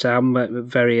concept album, a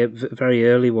very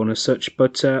early one as such,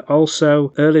 but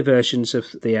also early versions of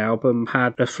the album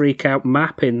had a Freak Out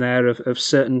map in there of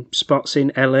certain spots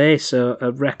in LA, so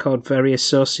a record very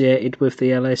associated with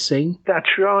the LA scene.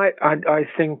 That's right. I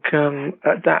think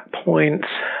at that point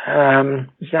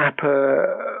Zappa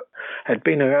had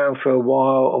been around for a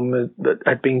while, but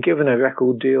had been given a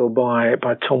record deal by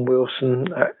Tom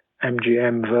Wilson at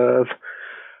MGM Verve,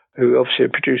 who obviously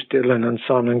had produced Dylan and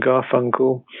Simon and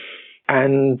Garfunkel.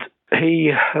 And he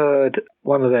heard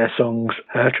one of their songs,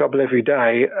 Trouble Every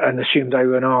Day, and assumed they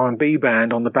were an R&B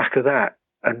band on the back of that,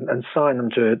 and signed them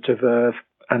to Verve,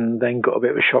 and then got a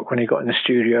bit of a shock when he got in the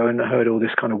studio and heard all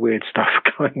this kind of weird stuff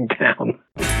going down.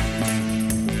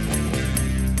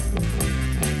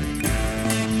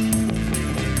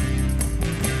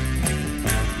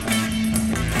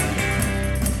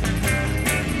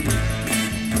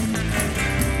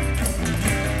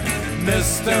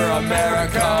 Mr.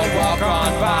 America, walk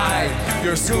on by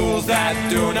your schools that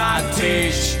do not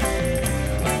teach.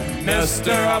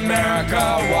 Mr.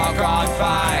 America, walk on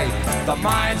by the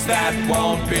minds that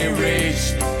won't be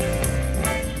reached.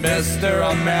 Mr.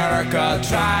 America,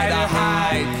 try to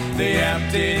hide the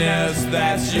emptiness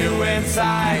that's you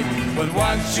inside. But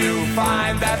once you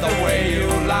find that the way you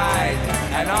lied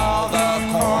and all the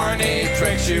corny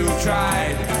tricks you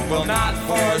tried will not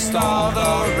forestall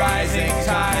the rising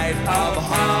tide of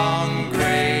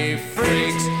hungry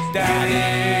freaks, Daddy.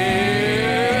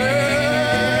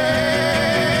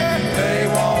 They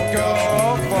won't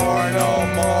go for no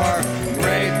more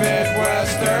great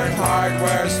Midwestern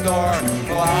hardware store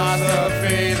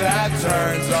philosophy that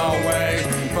turns away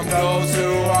from those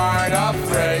who aren't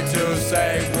afraid to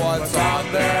say what's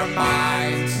on their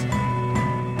minds.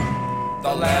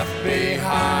 The left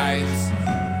behinds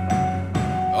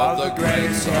of the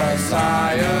great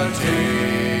society.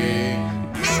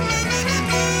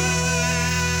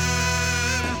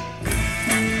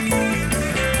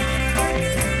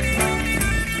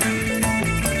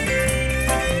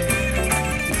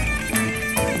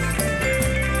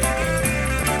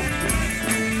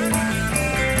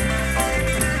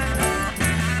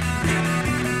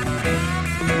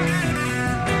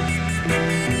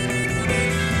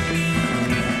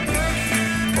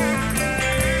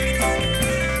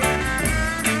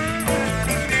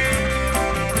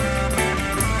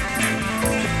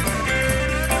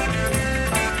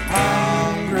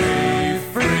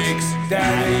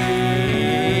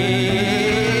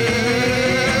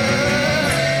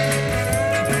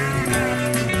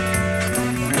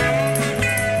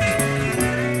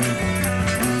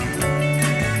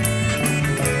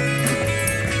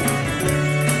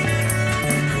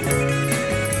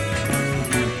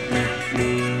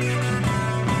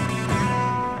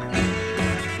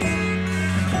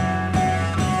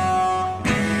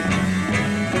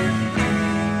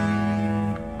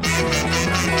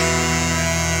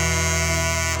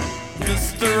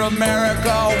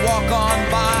 America, walk on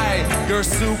by your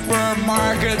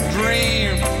supermarket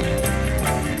dream.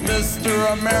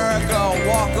 Mr. America,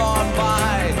 walk on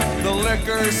by the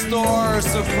liquor store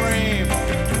supreme.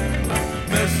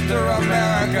 Mr.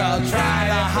 America, try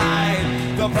to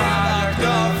hide the product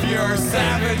of your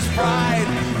savage pride,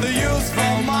 the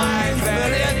useful minds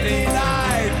that it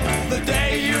denied. The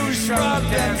day you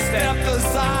shrugged and stepped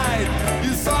aside,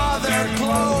 you saw their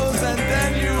clothes and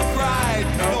then you cried.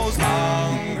 Those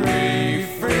hungry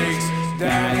freaks,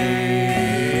 Daddy.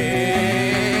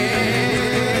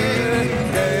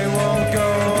 They won't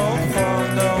go for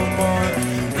no more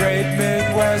great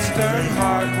Midwestern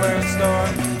hardware store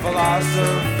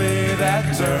philosophy that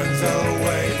turns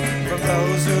away from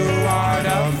those who aren't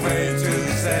afraid to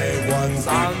say what's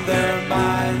on their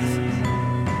minds.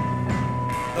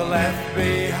 The left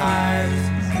behind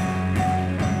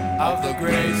of the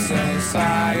great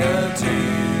society.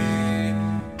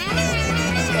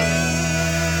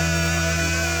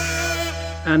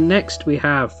 And next we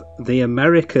have the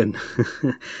American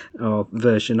or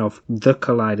version of The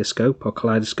Kaleidoscope or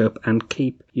Kaleidoscope and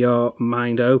Keep Your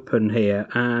Mind Open here.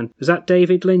 And is that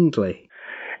David Lindley?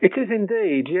 It is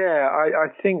indeed, yeah. I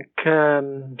think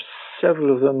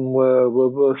several of them were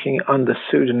working under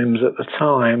pseudonyms at the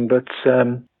time, but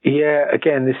yeah,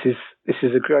 again, this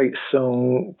is a great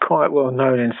song, quite well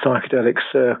known in psychedelic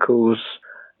circles,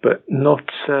 but not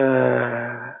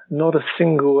a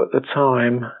single at the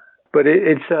time. But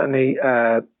it's certainly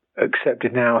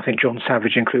accepted now. I think John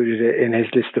Savage included it in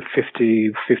his list of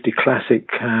 50 classic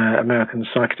American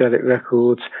psychedelic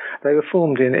records. They were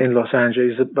formed in Los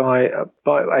Angeles by,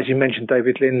 as you mentioned,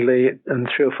 David Lindley and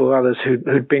 3 or 4 others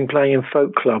who'd been playing in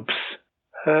folk clubs.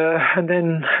 And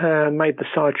then made the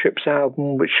Side Trips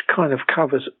album, which kind of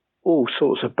covers all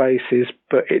sorts of bases,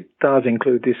 but it does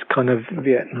include this kind of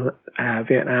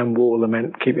Vietnam War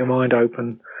lament, Keep Your Mind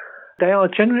Open. They are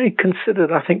generally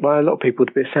considered, I think, by a lot of people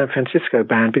to be a San Francisco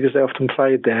band because they often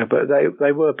played there, but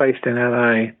they were based in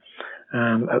LA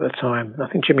at the time. I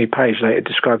think Jimmy Page later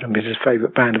described them as his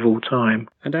favourite band of all time.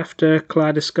 And after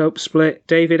Kaleidoscope split,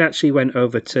 David actually went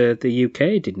over to the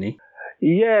UK, didn't he?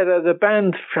 Yeah, the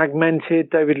band fragmented.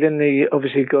 David Lindley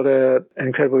obviously got an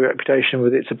incredible reputation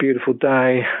with It's a Beautiful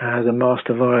Day as a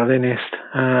master violinist,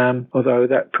 although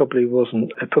that probably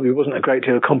wasn't a great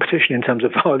deal of competition in terms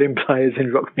of violin players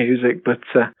in rock music. But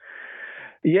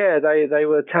yeah, they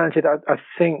were talented. I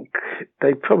think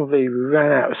they probably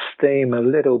ran out of steam a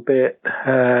little bit,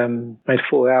 made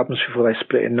 4 albums before they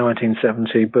split in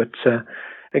 1970, but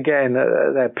again,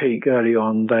 at their peak early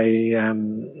on,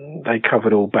 they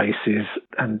covered all bases,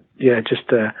 and yeah, just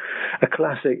a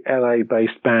classic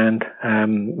LA-based band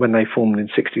when they formed in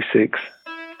 '66.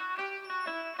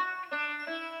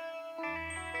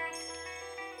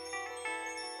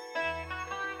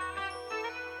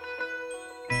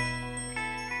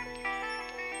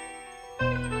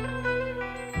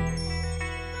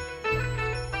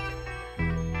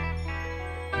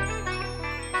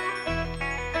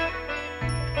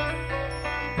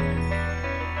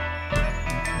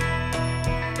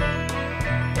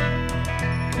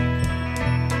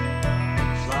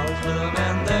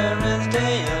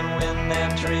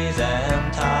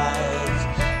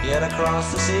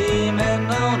 Across the sea, men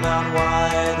know not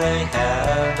why they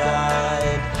have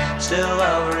died. Still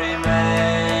love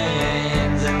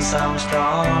remains in some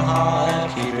strong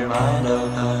heart. Keep your mind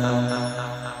open.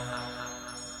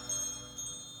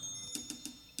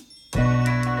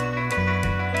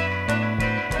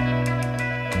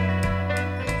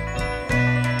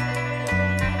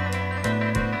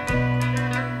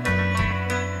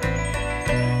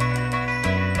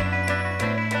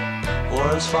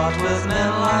 Fought with men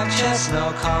like chess,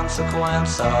 no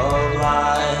consequence of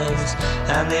lives,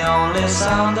 and the only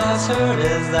sound that's heard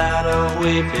is that of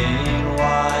weeping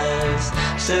wives.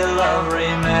 Still love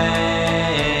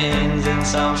remains in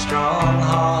some strong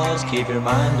hearts. Keep your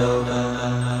mind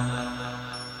open.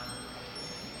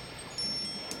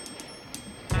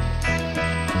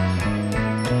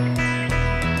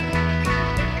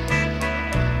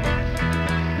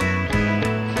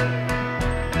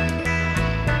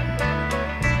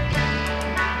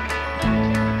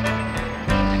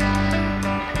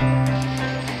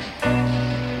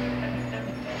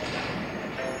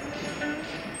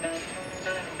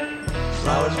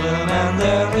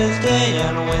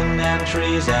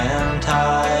 Trees and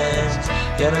tides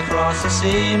get across the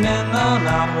sea, men know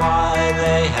not why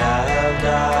they have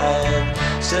died.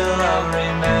 Still love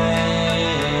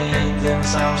remains in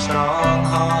some strong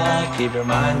heart. Keep your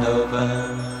mind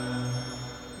open.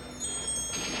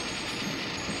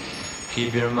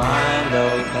 Keep your mind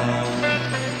open.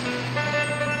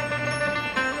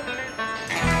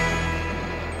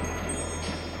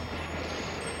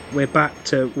 We're back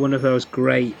to one of those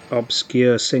great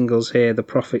obscure singles here, The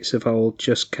Prophets of Old,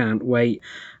 Just Can't Wait.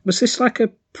 Was this like a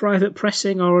private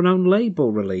pressing or an own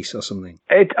label release or something?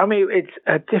 It's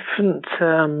a different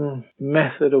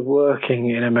method of working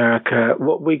in America.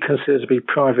 What we consider to be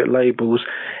private labels,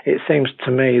 it seems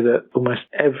to me that almost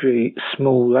every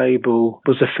small label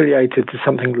was affiliated to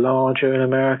something larger in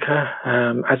America,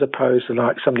 as opposed to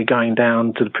like somebody going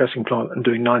down to the pressing plant and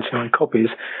doing 99 copies,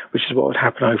 which is what would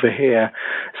happen over here.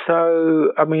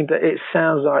 So, I mean, it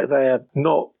sounds like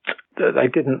they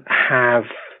didn't have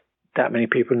that many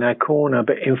people in their corner,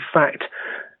 but in fact,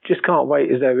 Just Can't Wait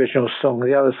is their original song.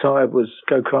 The other side was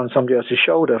Go Cry on Somebody Else's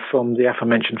Shoulder from the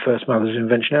aforementioned First Mother's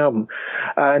Invention album.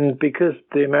 And because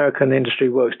the American industry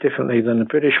works differently than the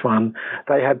British one,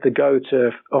 they had to go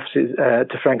to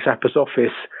Frank Zappa's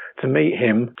office to meet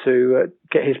him to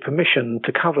get his permission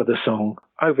to cover the song.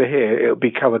 Over here, it would be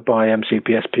covered by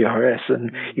MCPS PRS,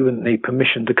 and you wouldn't need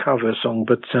permission to cover a song,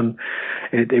 but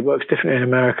it works differently in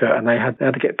America, and they had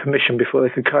to get permission before they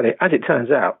could cut it. As it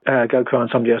turns out, Go Cry on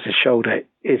Somebody Else's Shoulder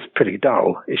is pretty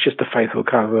dull. It's just a faithful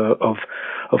cover of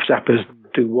Zappa's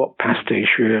Do What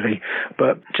pastiche, really.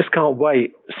 But Just Can't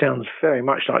Wait sounds very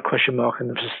much like Question Mark and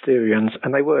the Mysterians,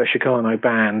 and they were a Chicano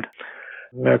band,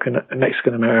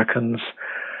 Mexican Americans,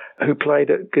 who played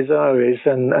at Gazzari's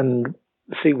and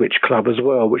Sea Witch Club as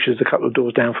well, which is a couple of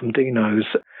doors down from Dino's.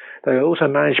 They were also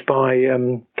managed by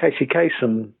Casey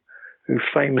Kasem, who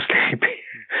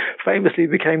famously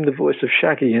became the voice of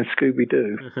Shaggy in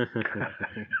Scooby-Doo.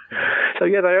 So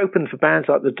yeah, they opened for bands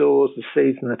like the Doors, the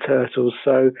Seeds and the Turtles.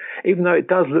 So even though it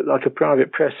does look like a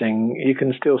private pressing, you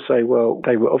can still say, well,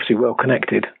 they were obviously well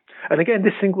connected. And again,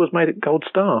 this single was made at Gold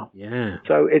Star. Yeah.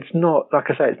 So it's not, like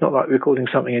I say, it's not like recording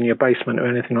something in your basement or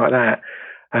anything like that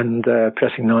and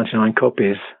pressing 99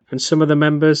 copies. And some of the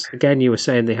members, again, you were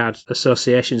saying they had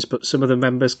associations, but some of the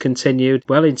members continued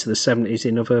well into the 70s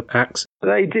in other acts.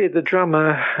 They did. The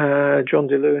drummer, John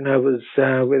DeLuna, was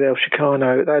with El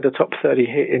Chicano. They had a top 30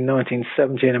 hit in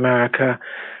 1970 in America,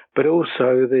 but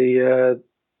also the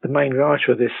main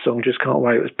writer of this song, Just Can't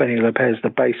Wait, was Benny Lopez, the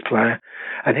bass player.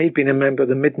 And he'd been a member of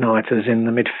the Midnighters in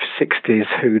the mid-60s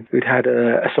who'd had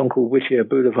a song called Whittier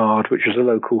Boulevard, which was a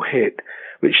local hit,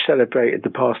 which celebrated the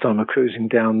pastime of cruising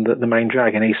down the main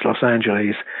drag in East Los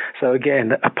Angeles. So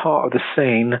again, a part of the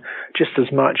scene just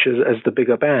as much as the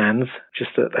bigger bands,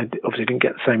 just that they obviously didn't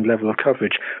get the same level of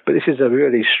coverage. But this is a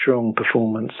really strong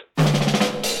performance.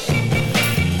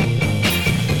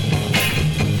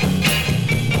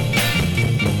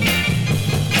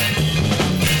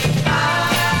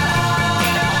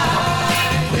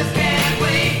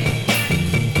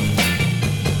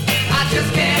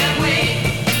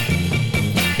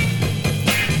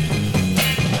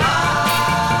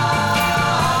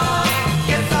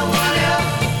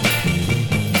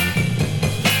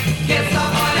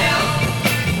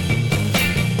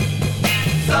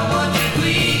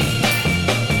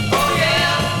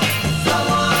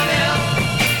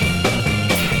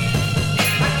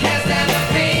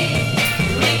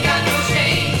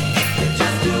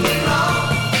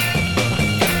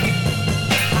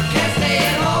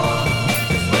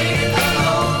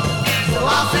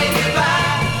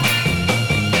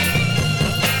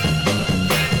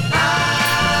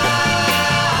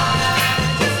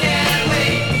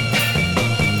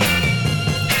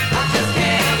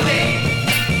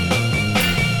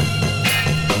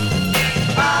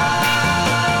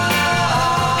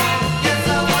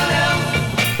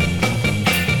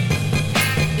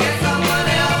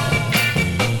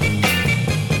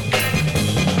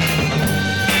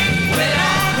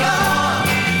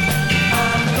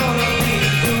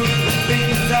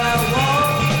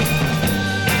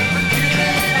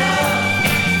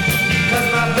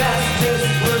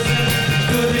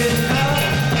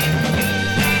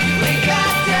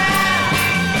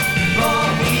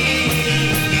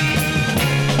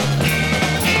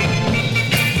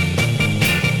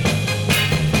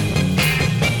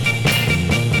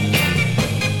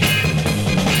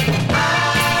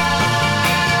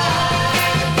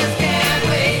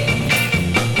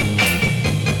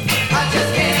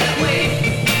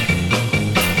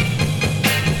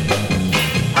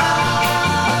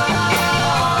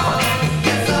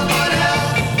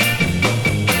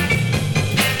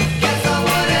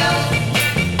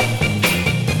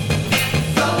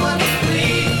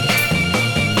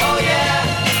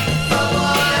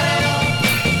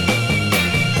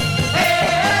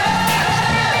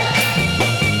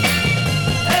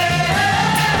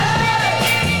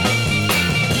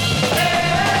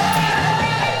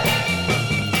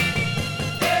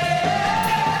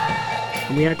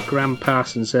 We had Graham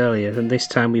Parsons earlier, and this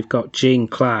time we've got Gene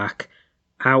Clark.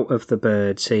 Out of the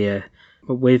Birds here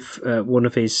with one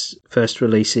of his first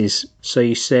releases, So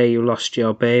You Say You Lost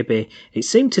Your Baby. It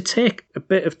seemed to take a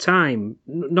bit of time,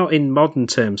 not in modern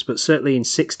terms, but certainly in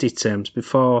 60 terms,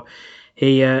 before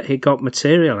he got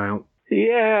material out.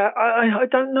 Yeah, I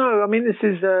don't know. I mean, this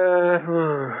is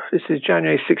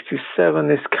January '67.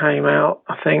 This came out.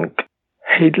 I think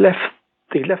he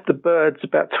left the Byrds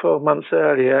about 12 months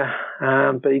earlier,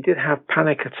 but he did have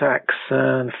panic attacks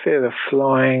and fear of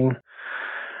flying.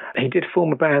 He did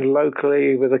form a band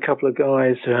locally with a couple of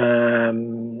guys,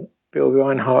 Bill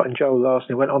Reinhardt and Joel Larson,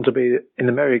 who went on to be in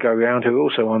the Merry-Go-Round, who are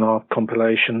also on our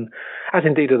compilation, as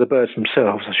indeed are the Byrds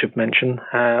themselves, I should mention,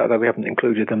 although we haven't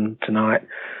included them tonight.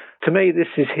 To me, this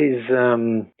is his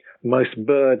most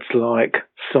Byrds-like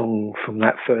song from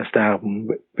that first album,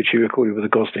 which he recorded with the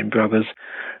Gosling brothers.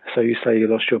 So You Say You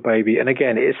Lost Your Baby. And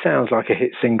again, it sounds like a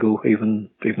hit single,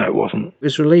 even though it wasn't. It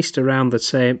was released around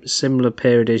the similar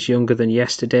period as Younger Than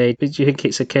Yesterday. Do you think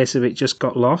it's a case of it just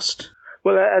got lost?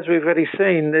 Well, as we've already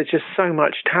seen, there's just so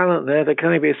much talent there. There can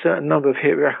only be a certain number of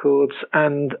hit records.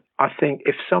 And I think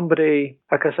if somebody,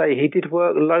 like I say, he did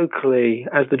work locally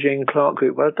as the Gene Clark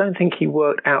Group, but I don't think he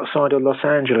worked outside of Los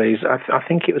Angeles. I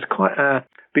think it was quite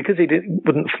because he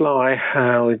wouldn't fly,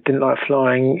 or didn't like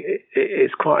flying,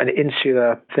 it's quite an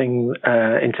insular thing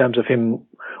in terms of him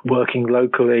working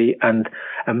locally and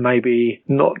maybe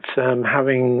not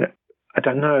having... I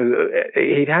don't know.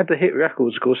 He'd had the hit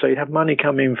records, of course, so he'd have money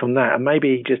come in from that, and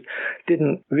maybe he just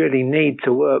didn't really need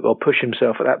to work or push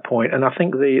himself at that point. And I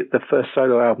think the first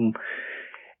solo album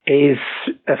is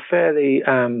a fairly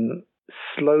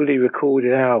slowly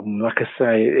recorded album. Like I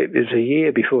say, it was a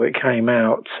year before it came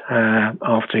out,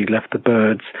 after he left the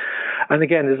Byrds. And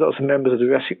again, there's lots of members of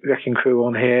the Wrecking Crew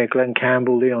on here: Glenn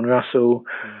Campbell, Leon Russell.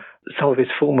 Some of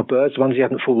his former Byrds, ones he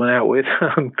hadn't fallen out with,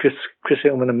 Chris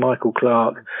Hillman and Michael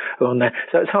Clark are on there.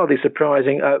 So it's hardly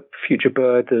surprising. Future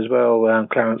Byrd as well,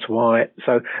 Clarence White.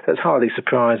 So that's hardly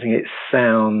surprising. It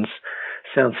sounds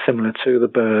similar to the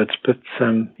Byrds, but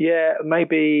yeah,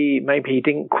 maybe he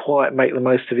didn't quite make the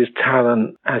most of his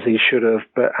talent as he should have.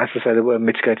 But as I say, there were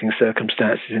mitigating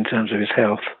circumstances in terms of his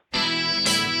health.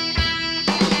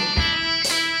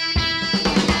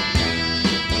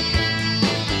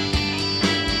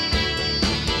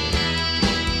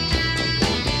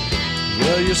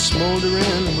 You're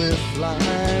smoldering with fly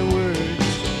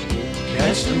words,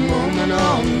 catch the moment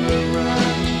on the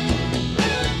run,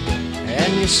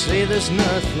 and you say there's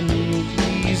nothing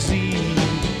easy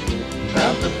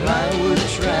about the plywood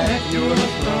track you're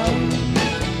from,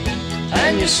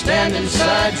 and you stand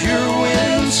inside your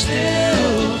wind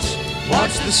stills,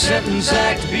 watch the sentence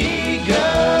act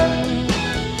begun.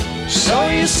 So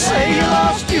you say you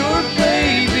lost your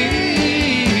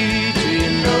baby, do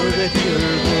you know that you're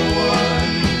the one?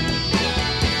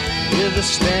 With a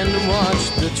stand and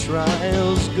watch the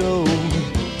trials go,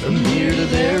 from here to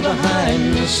there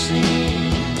behind the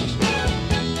scenes.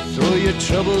 Throw your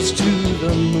troubles to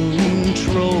the moon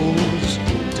trolls,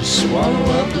 to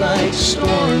swallow up like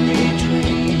stormy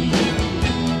dreams.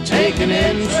 Take an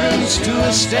entrance to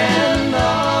a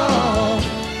standoff,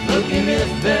 looking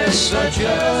if there's such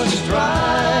a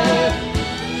strife.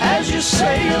 As you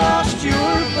say you lost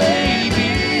your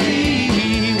baby,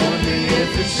 wondering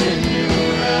if it's in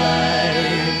your eyes.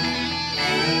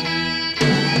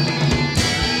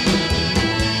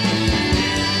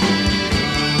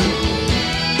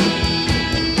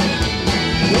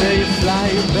 Where you fly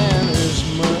your banners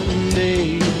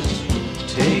Mondays,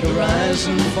 take a rise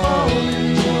and fall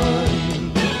in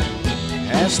one.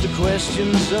 Ask the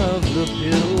questions of the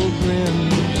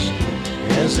pilgrims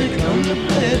as they come to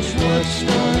pledge what's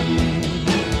done.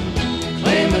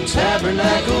 Claim a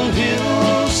tabernacle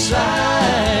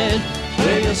hillside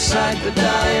where you'll sight the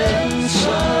dying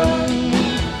sun.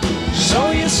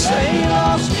 So you say you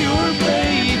lost your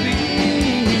baby,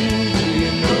 do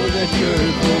you know that you're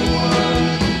the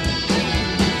one?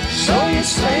 So you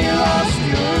say you lost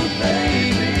your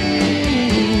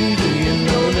baby, do you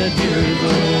know that you're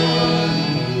the one?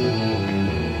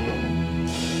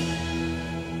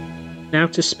 Now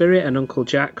to Spirit and Uncle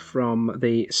Jack from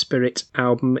the Spirit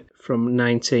album from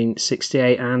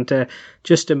 1968. And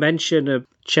just to mention,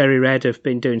 Cherry Red have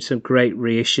been doing some great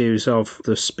reissues of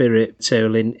the Spirit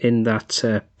material in that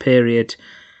period.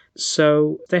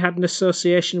 So they had an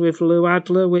association with Lou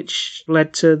Adler, which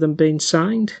led to them being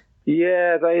signed?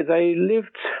 Yeah, they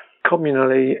lived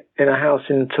communally in a house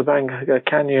in Topanga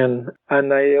Canyon, and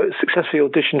they successfully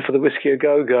auditioned for the Whiskey A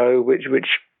Go-Go, which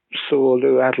saw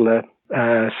Lou Adler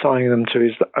signing them to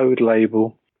his Ode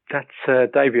label. That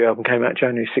debut album came out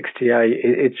January '68.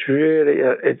 It's really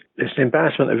it's an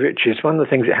embarrassment of riches. One of the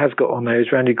things it has got on there is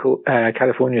Randy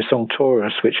California's song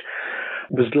 "Taurus," which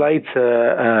was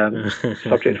later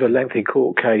subject to a lengthy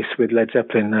court case with Led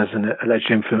Zeppelin as an alleged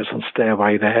influence on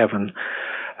 "Stairway to Heaven."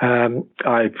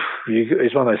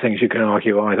 It's one of those things you can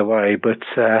argue either way, but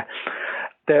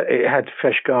it had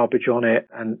Fresh Garbage on it,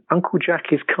 and Uncle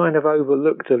Jack is kind of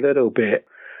overlooked a little bit.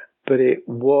 But it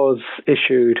was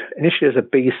issued initially as a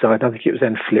B-side. I think it was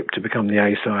then flipped to become the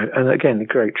A-side. And again, a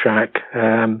great track,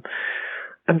 and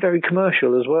very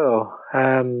commercial as well.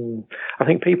 I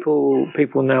think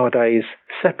people nowadays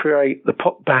separate the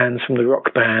pop bands from the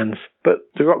rock bands, but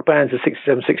the rock bands of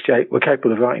 '67, '68 were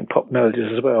capable of writing pop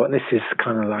melodies as well. And this is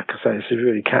kind of, like I say, it's a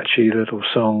really catchy little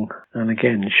song. And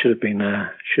again, it should have been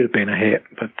a hit,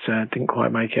 but didn't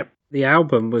quite make it. The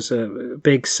album was a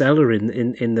big seller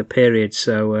in the period,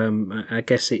 so I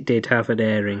guess it did have an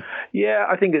airing. Yeah,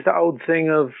 I think it's that old thing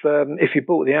of if you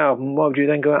bought the album, why would you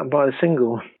then go out and buy the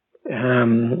single,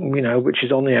 which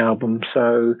is on the album?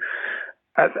 So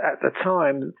at the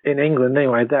time, in England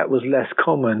anyway, that was less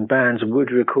common. Bands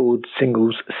would record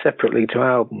singles separately to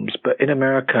albums, but in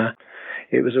America,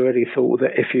 it was already thought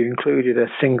that if you included a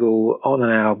single on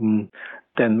an album,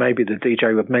 then maybe the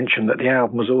DJ would mention that the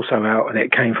album was also out and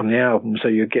it came from the album, so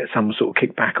you'd get some sort of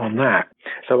kickback on that.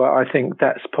 So I think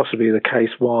that's possibly the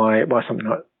case why something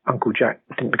like Uncle Jack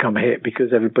didn't become a hit,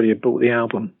 because everybody had bought the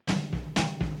album.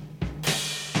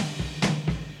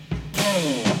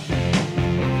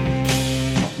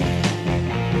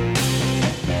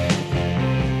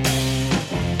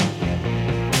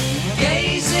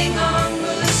 Gazing on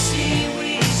the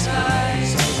seaweed's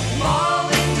eyes,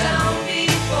 falling down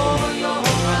before your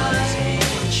eyes,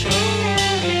 show you.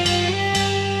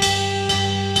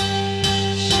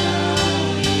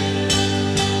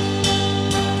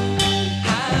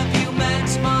 Have you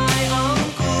met my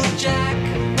Uncle Jack?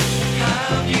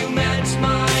 Have you met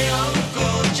my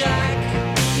Uncle Jack?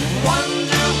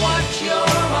 Wonder what you're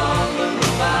all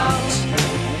about.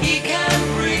 He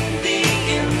can bring the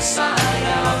inside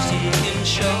out. He can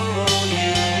show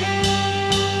you.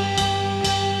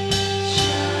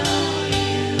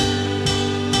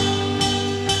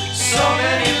 So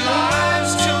many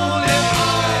lives to live, I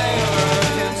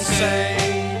heard him say.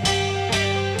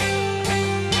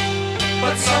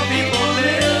 But some people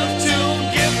live to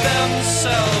give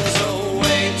themselves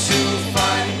away to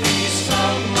find peace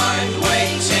of mind,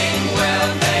 waiting where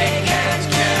they can't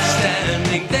care.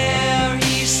 Standing there,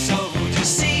 he's so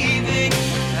deceiving.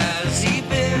 Has he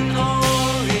been or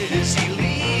is he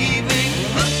leaving?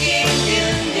 Looking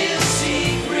in his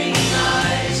sea green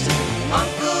eyes,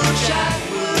 Uncle Jack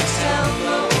would tell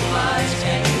no lies.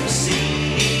 Can you see?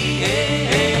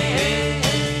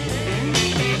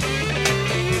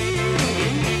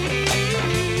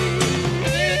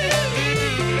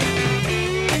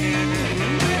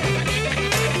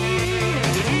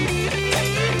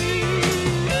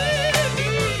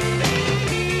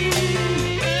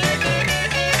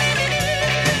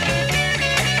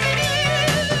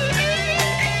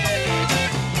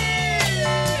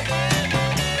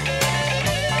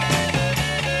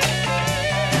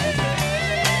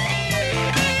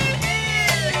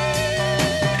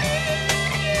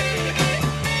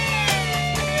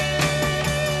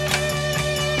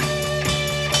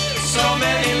 So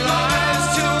many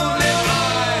lives to live, I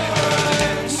heard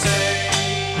him say.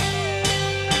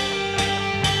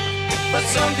 But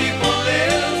some people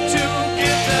live to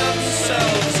give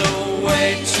themselves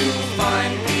away to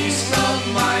find peace of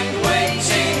mind,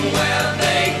 waiting where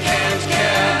they can't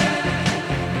care.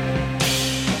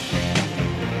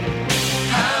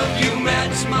 Have you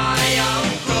met my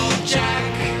Uncle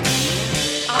Jack?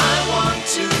 I want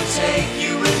to take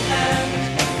you in hand,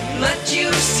 let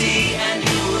you see and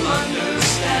you'll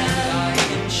understand. I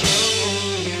can show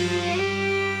you.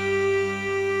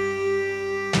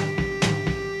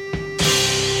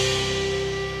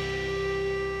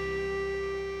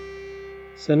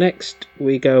 So next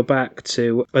we go back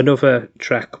to another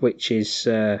track which is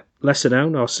lesser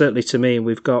known, or certainly to me.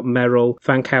 We've got Merrill,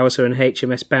 Fankhauser and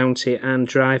HMS Bounty and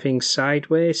Driving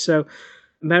Sideways. So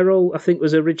Merrill, I think,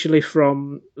 was originally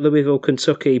from Louisville,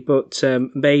 Kentucky, but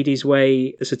made his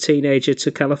way as a teenager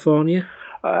to California.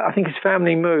 I think his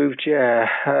family moved,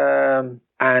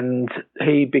 and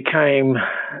he became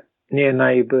near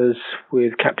neighbours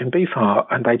with Captain Beefheart,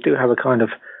 and they did have a kind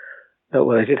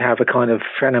of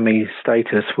frenemy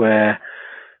status where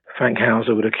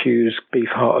Fankhauser would accuse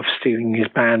Beefheart of stealing his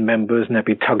band members, and there'd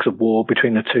be tugs of war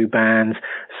between the two bands.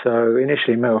 So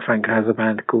initially Merrill Fankhauser had a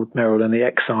band called Merrill and the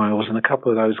Exiles, and a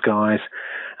couple of those guys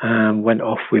went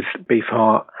off with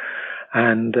Beefheart.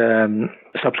 and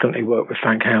subsequently worked with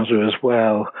Frank Hauser as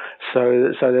well.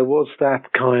 So there was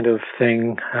that kind of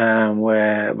thing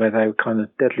where they were kind of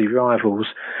deadly rivals.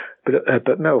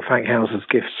 But Merrill Frank Hauser's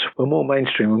gifts were more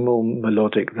mainstream and more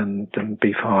melodic than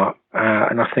Beefheart.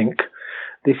 And I think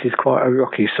this is quite a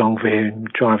rocky song for him,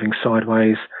 Driving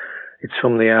Sideways. It's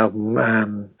from the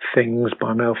album Things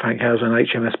by Merrill Frank Hauser and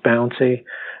HMS Bounty.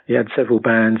 He had several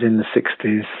bands in the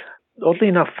 60s. Oddly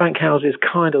enough, Frank Hauser is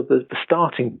kind of the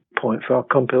starting point for our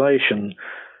compilation,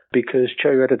 because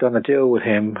Cherry Red had done a deal with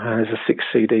him. There's a 6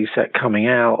 CD set coming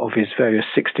out of his various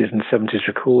 60s and 70s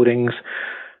recordings,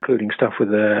 including stuff with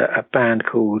a band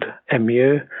called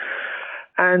MU.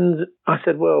 And I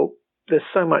said, well, there's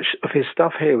so much of his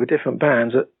stuff here with different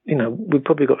bands that, we've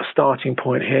probably got a starting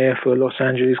point here for a Los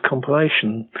Angeles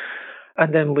compilation.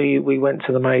 And then we went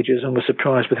to the majors and were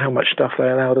surprised with how much stuff they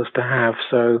allowed us to have.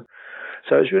 So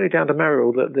it's really down to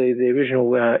Merrill that the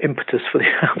original impetus for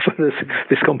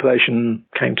this compilation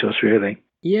came to us, really.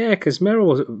 Yeah, because Merrill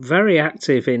was very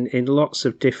active in lots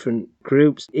of different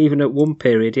groups. Even at one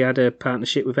period, he had a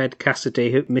partnership with Ed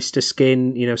Cassidy, Mr.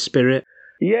 Skin, Spirit.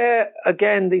 Yeah,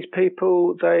 again, these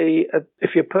people, if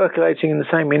you're percolating in the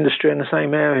same industry in the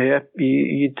same area,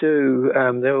 you do.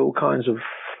 There are all kinds of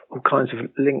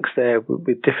links there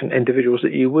with different individuals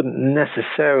that you wouldn't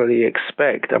necessarily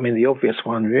expect. I mean, the obvious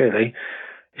one really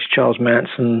is Charles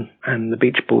Manson and the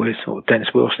Beach Boys, or Dennis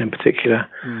Wilson in particular.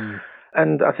 Mm.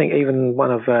 And I think even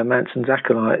one of Manson's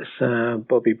acolytes,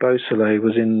 Bobby Beausoleil,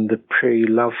 was in the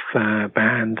pre-Love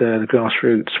band, the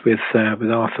Grassroots, with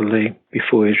Arthur Lee,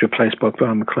 before he was replaced by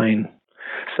Brian McLean.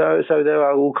 So there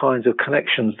are all kinds of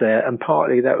connections there, and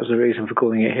partly that was the reason for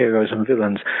calling it Heroes and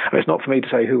Villains. I mean, it's not for me to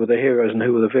say who were the heroes and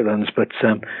who were the villains, but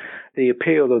the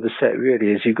appeal of the set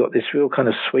really is you've got this real kind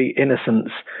of sweet innocence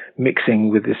mixing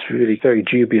with this really very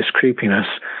dubious creepiness.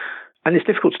 And it's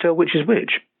difficult to tell which is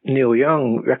which. Neil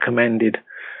Young recommended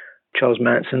Charles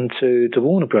Manson to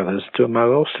Warner Brothers, to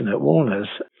Mo Olsen at Warner's.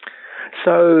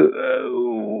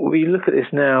 So we look at this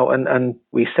now and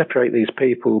we separate these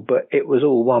people, but it was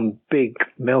all one big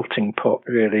melting pot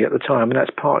really at the time, and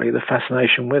that's partly the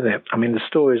fascination with it. I mean, the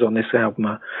stories on this album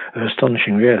are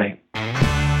astonishing, really.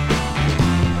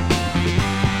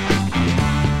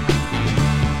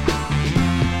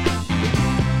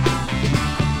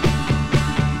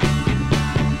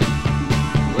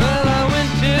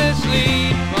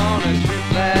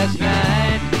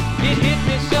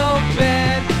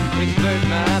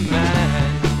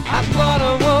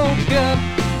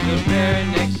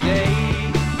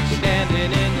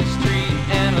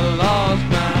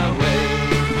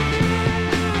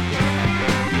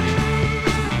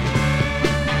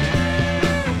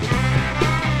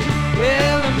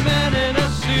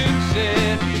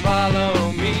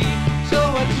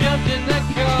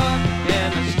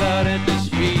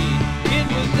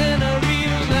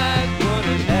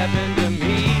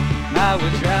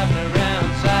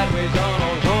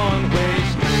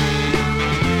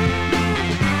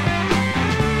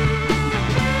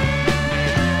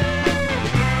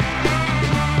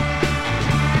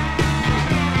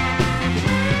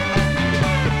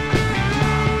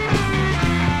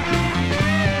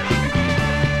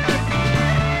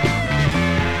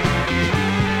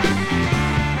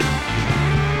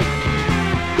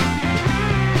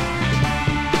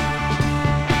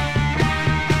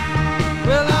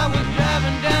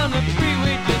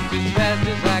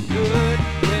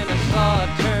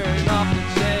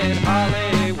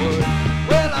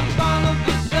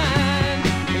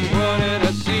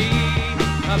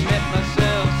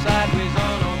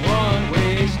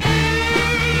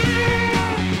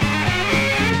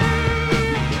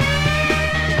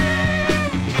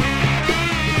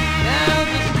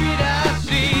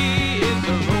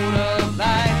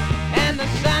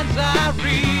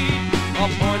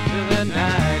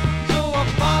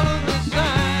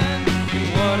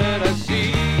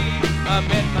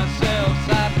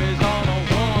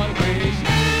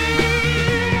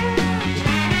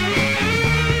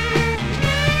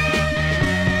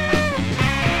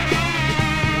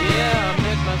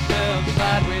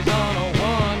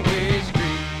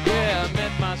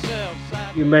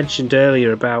 You mentioned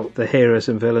earlier about the heroes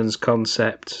and villains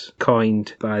concept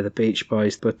coined by the Beach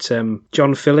Boys, but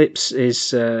John Phillips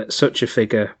is such a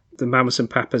figure. The Mamas and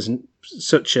Papas,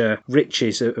 such a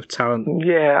riches of talent.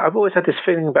 Yeah, I've always had this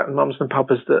feeling about the Mamas and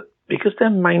Papas that because they're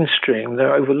mainstream,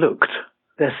 they're overlooked.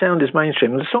 Their sound is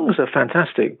mainstream. The songs are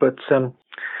fantastic, but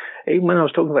even when I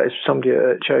was talking about this with somebody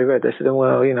at Cherry Red, they said,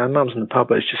 well, Mums and the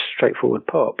Papas is just straightforward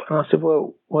pop. And I said,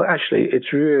 well, actually,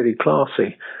 it's really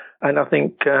classy. And I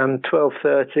think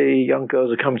 12:30, Young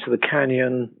Girls Are Coming to the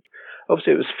Canyon.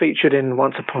 Obviously, it was featured in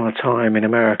Once Upon a Time in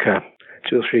America.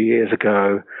 2 or 3 years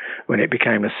ago when it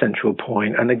became a central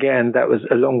point. And again, that was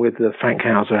along with the Frank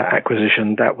Hauser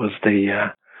acquisition. That was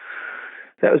the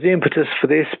impetus for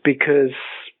this, because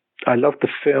I loved the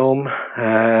film.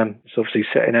 It's obviously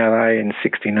set in LA in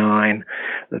 '69,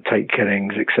 the Tate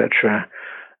killings, etc.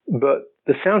 But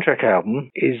the soundtrack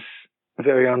album is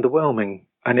very underwhelming.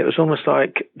 And it was almost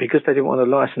like, because they didn't want to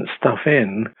license stuff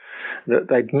in, that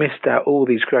they'd missed out all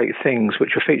these great things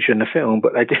which were featured in the film,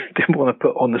 but they didn't want to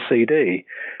put on the CD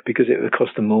because it would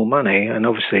cost them more money. And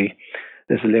obviously,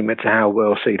 there's a limit to how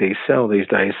well CDs sell these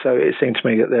days. So it seemed to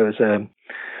me that there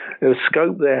was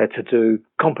scope there to do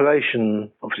compilation,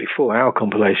 obviously 4-hour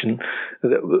compilation,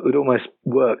 that would almost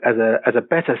work as a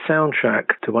better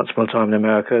soundtrack to Once Upon a Time in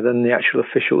America than the actual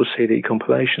official CD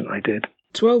compilation they did.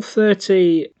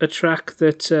 12:30, a track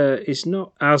that is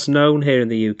not as known here in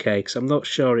the UK, because I'm not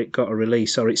sure it got a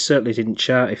release, or it certainly didn't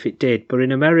chart if it did, but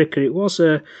in America it was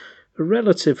a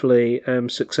relatively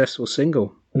successful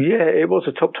single. Yeah, it was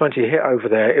a top 20 hit over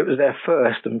there. It was their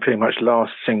first and pretty much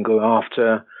last single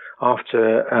after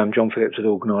John Phillips had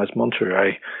organised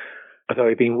Monterey. Although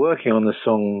he'd been working on the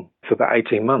song for about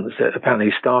 18 months, apparently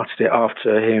he started it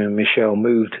after him and Michelle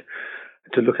moved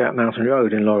to Lookout Mountain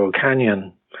Road in Laurel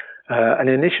Canyon. And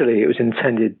initially it was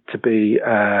intended to be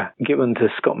given to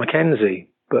Scott McKenzie,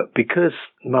 but because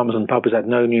Mums and Papas had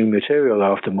no new material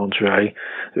after Monterey,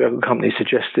 the record company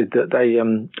suggested that they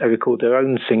record their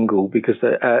own single, because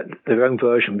their own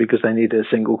version, because they needed a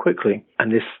single quickly, and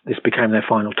this became their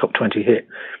final top 20 hit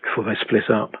before they split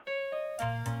up.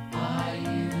 I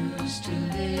used to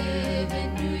live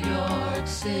in New York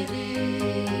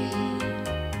City.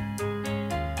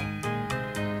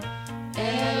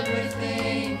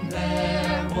 Everything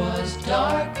there was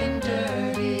dark and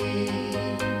dirty.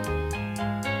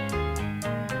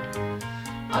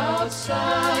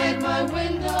 Outside my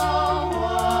window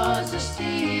was a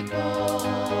steeple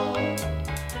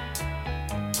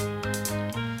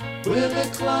with a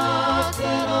clock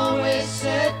that always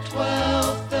said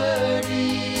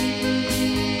 12:30.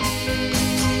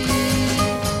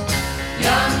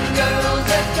 Young girls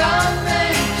are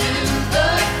coming to the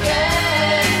canyon,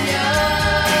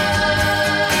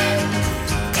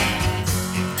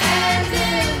 and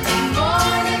in the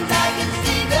mornings I can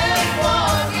see them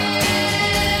walking.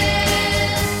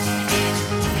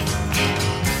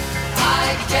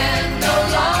 I can no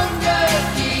longer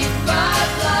keep my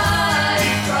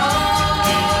blind drawn,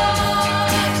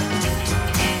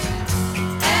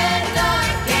 and I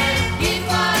can't keep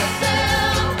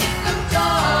myself from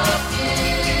talking.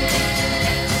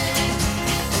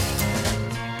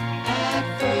 At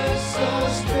first so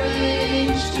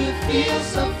strange to feel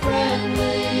so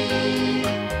friendly,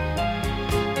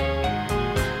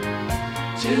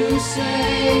 to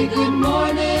say good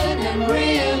morning and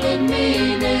really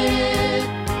mean it,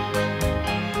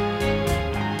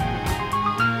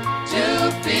 to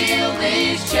feel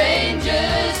these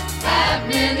changes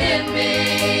happening in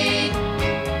me,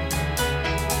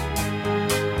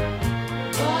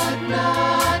 but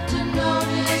not to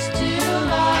notice till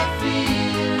I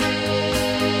feel it.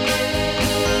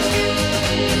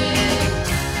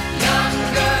 Young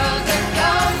girls are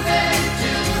coming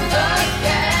to the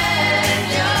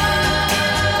canyon,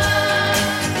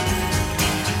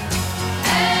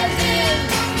 and in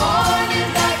the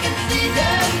mornings I can see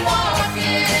them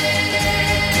walking.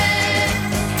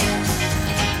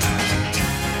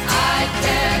 I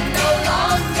can no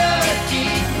longer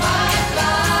keep my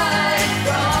blind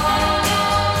drawn,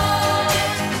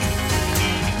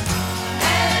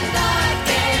 and I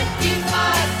can't keep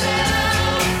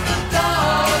myself from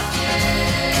talking.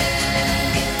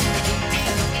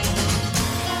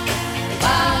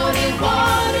 Cloudy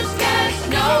waters cast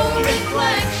no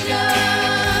reflection.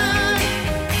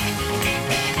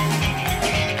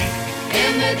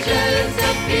 Images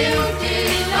of beauty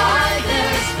lie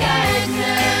there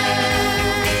stagnant.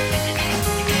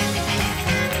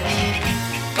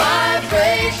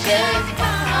 Vibrations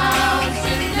bounce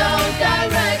in no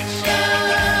direction,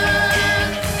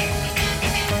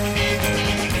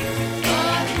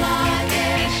 but lie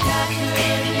there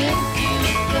shattered into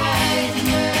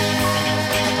fragments.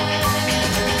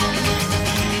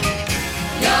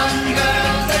 Young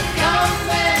girls are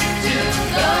coming to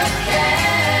the canyon.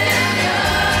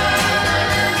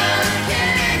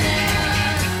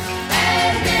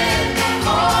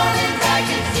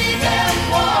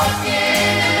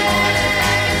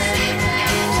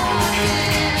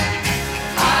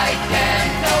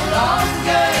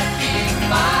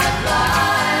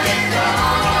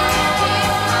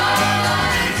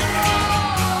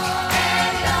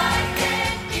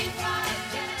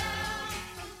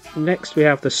 Next we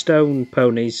have the Stone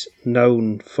Ponies,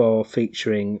 known for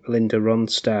featuring Linda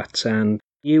Ronstadt, and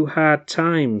You Hard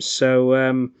Times.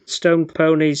 So Stone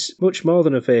Ponies, much more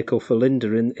than a vehicle for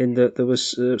Linda in that there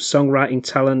was songwriting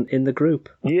talent in the group.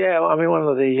 Yeah, I mean, one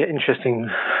of the interesting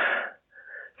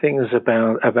things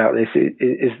about this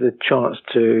is the chance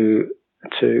to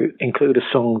include a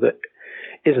song that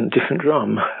isn't Different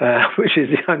Drum, which is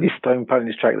the only Stone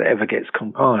Ponies track that ever gets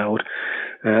compiled.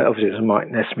 Obviously, it's a Mike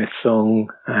Nesmith song,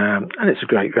 and it's a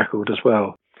great record as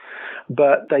well.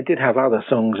 But they did have other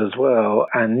songs as well,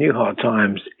 and New Hard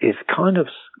Times is kind of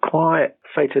quite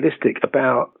fatalistic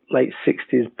about late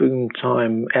 60s boom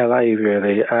time LA,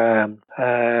 really, about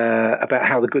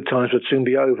how the good times would soon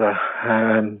be over.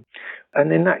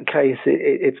 And in that case,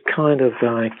 it's kind of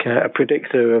like a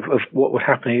predictor of what would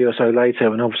happen a year or so later.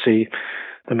 And obviously,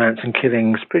 the Manson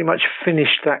killings pretty much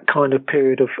finished that kind of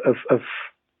period of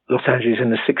Los Angeles in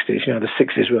the 60s. You know, the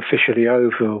 60s were officially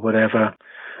over or whatever.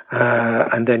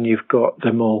 And then you've got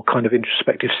the more kind of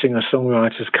introspective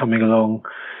singer-songwriters coming along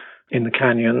in the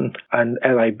Canyon, and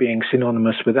LA being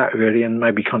synonymous with that, really, and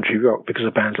maybe country rock because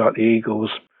of bands like the Eagles.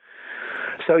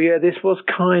 So, yeah, this was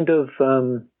kind of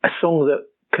a song that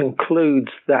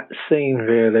concludes that scene,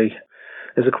 really.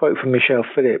 There's a quote from Michelle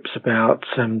Phillips about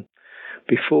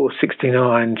before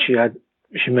 69, she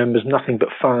remembers nothing but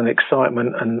fun and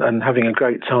excitement and having a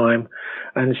great time.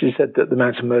 And she said that the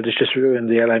Manson murders just ruined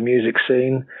the LA music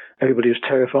scene. Everybody was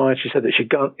terrified. She said that she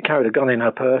carried a gun in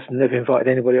her purse and never invited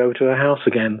anybody over to her house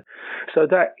again. So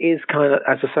that is kind of,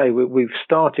 as I say, we've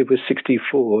started with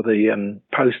 64, the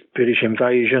post-British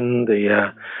invasion,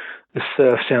 the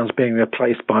surf sounds being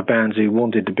replaced by bands who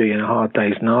wanted to be in A Hard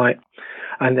Day's Night.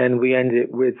 And then we ended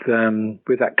with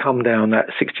that come down, that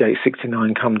 68,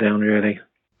 69 come down, really.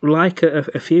 Like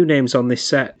a few names on this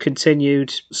set,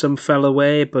 continued, some fell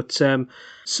away, but some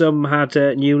had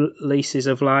new leases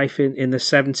of life in the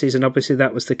 70s, and obviously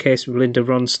that was the case with Linda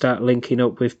Ronstadt linking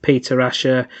up with Peter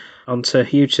Asher onto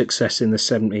huge success in the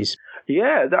 70s.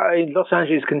 Yeah, Los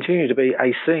Angeles continued to be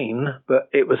a scene, but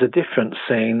it was a different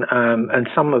scene, and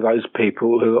some of those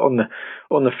people who were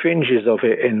on the fringes of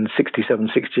it in 67,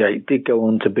 68 did go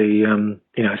on to be,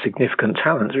 significant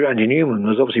talents. Randy Newman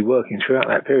was obviously working throughout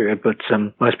that period, but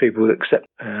most people would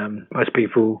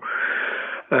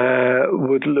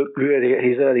would look really at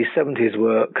his early 70s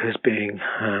work as being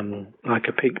like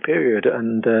a peak period,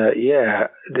 and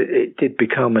it did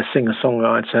become a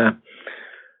singer-songwriter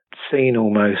scene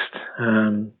almost,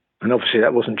 and obviously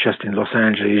that wasn't just in Los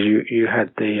Angeles. You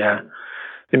had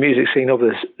the music scene of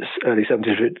the early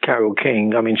 70s with Carole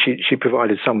King. I mean, she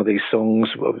provided some of these songs,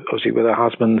 obviously with her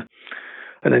husband,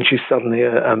 and then she's suddenly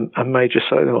a major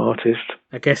solo artist.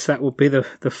 I guess that would be the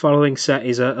following set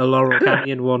is a Laurel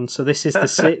Canyon one. So this is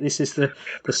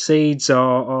the seeds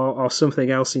or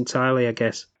something else entirely, I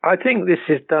guess. I think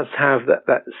this does have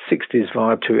that 60s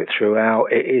vibe to it throughout.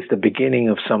 It is the beginning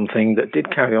of something that did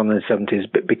carry on in the 70s,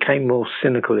 but became more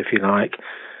cynical, if you like.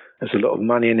 There's a lot of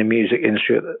money in the music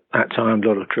industry at that time, a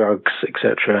lot of drugs,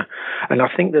 etc. And I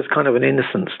think there's kind of an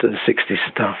innocence to the 60s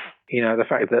stuff. You know, the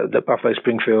fact that Buffalo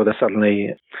Springfield are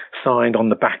suddenly signed on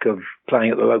the back of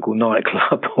playing at the local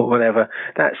nightclub or whatever,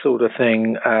 that sort of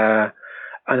thing. And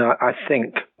I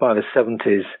think by the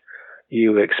 70s,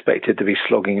 you were expected to be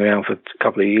slogging around for a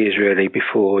couple of years, really,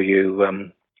 before you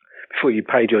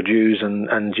paid your dues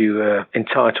and you were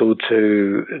entitled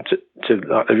to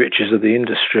like the riches of the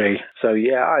industry. So,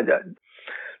 yeah,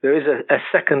 there is a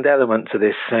second element to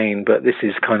this scene, but this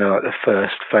is kind of like the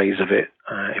first phase of it,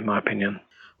 in my opinion.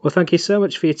 Well, thank you so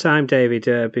much for your time,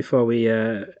 David. Before we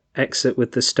exit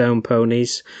with the Stone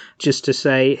Ponies, just to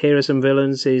say Heroes and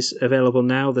Villains is available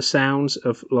now, the sounds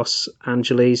of Los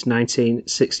Angeles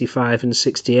 1965 and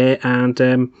 68, and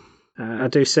I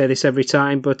do say this every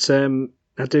time, but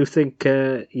I do think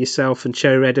yourself and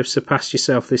Cherry Red have surpassed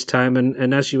yourself this time,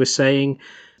 and as you were saying,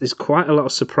 there's quite a lot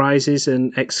of surprises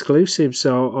and exclusives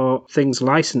or things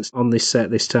licensed on this set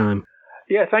this time.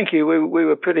 Yeah, thank you. We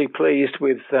were pretty pleased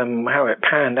with how it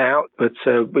panned out, but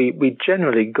we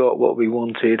generally got what we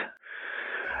wanted.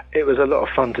 It was a lot of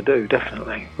fun to do,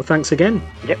 definitely. Well, thanks again.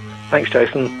 Yep. Thanks,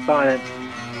 Jason. Bye then.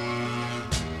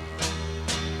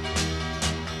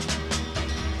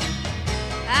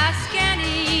 Ask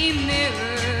any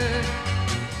mirror,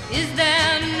 is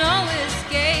there no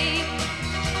escape?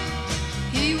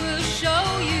 He will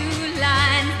show you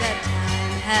lines that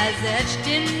time has etched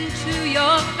into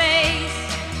your face.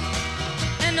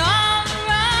 And all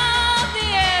around the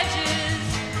edges,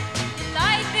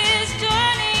 life is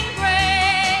turning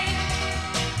gray,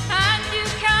 and you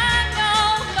can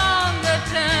no longer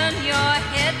turn your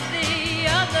head the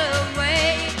other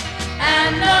way.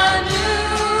 And a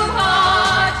new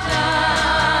heart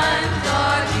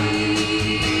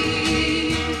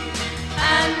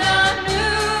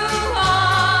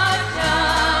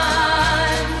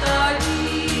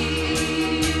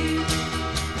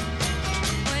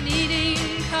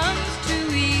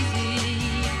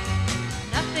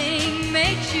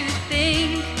makes you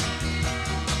think.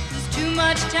 There's too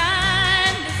much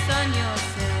time to sun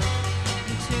yourself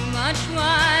and too much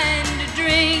wine to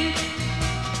drink.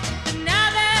 But now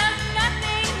there's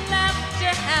nothing left to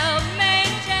help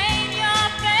maintain your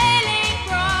failing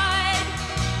pride.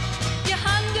 You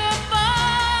hunger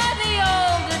for the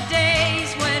older days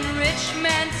when rich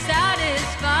men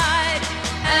satisfied,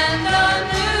 and the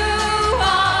new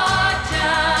hard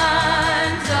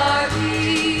times are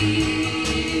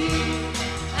here,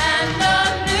 and the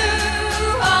new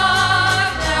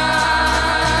hard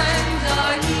times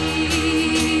are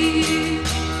here.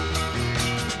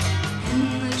 In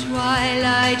the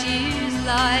twilight, years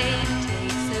light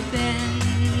takes a bend.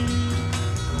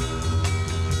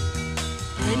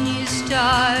 Then you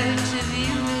start to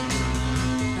view it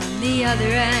from the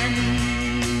other end.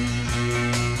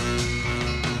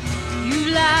 You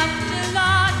laughed a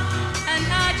lot and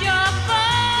had your fun.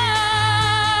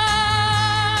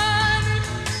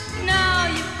 Now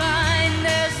you find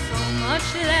there's so much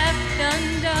left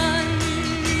undone.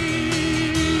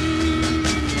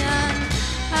 And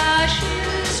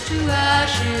ashes to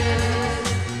ashes,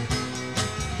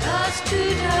 dust to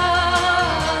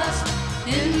dust.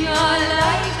 In your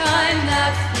lifetime,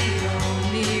 that's the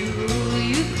only rule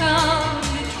you come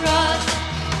to trust.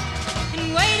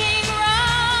 And waiting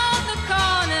round the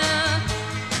corner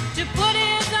to put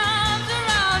his arms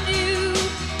around you,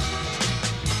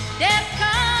 death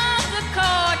comes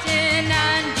a-courting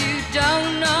and you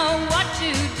don't know what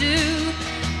to do.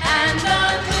 And the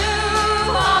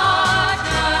new hard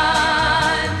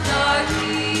times are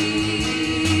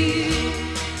here,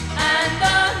 and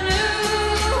the new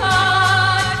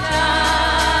hard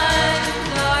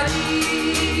times are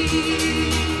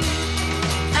here,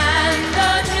 and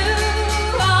the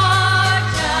new hard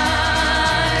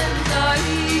times are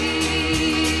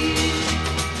here,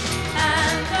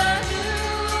 and the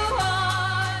new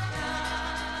hard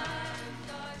times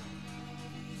are here.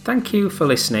 Thank you for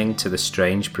listening to the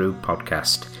Strange Brew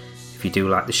podcast. If you do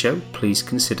like the show, please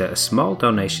consider a small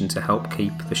donation to help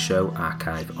keep the show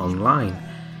archive online.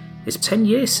 It's 10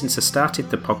 years since I started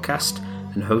the podcast,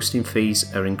 and hosting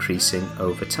fees are increasing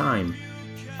over time.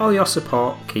 All your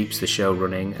support keeps the show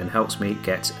running and helps me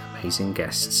get amazing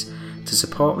guests. To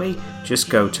support me, just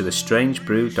go to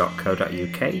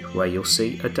thestrangebrew.co.uk where you'll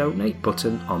see a donate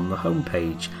button on the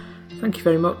homepage. Thank you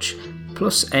very much.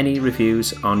 Plus, any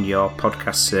reviews on your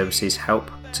podcast services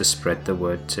help to spread the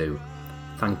word too.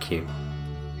 Thank you.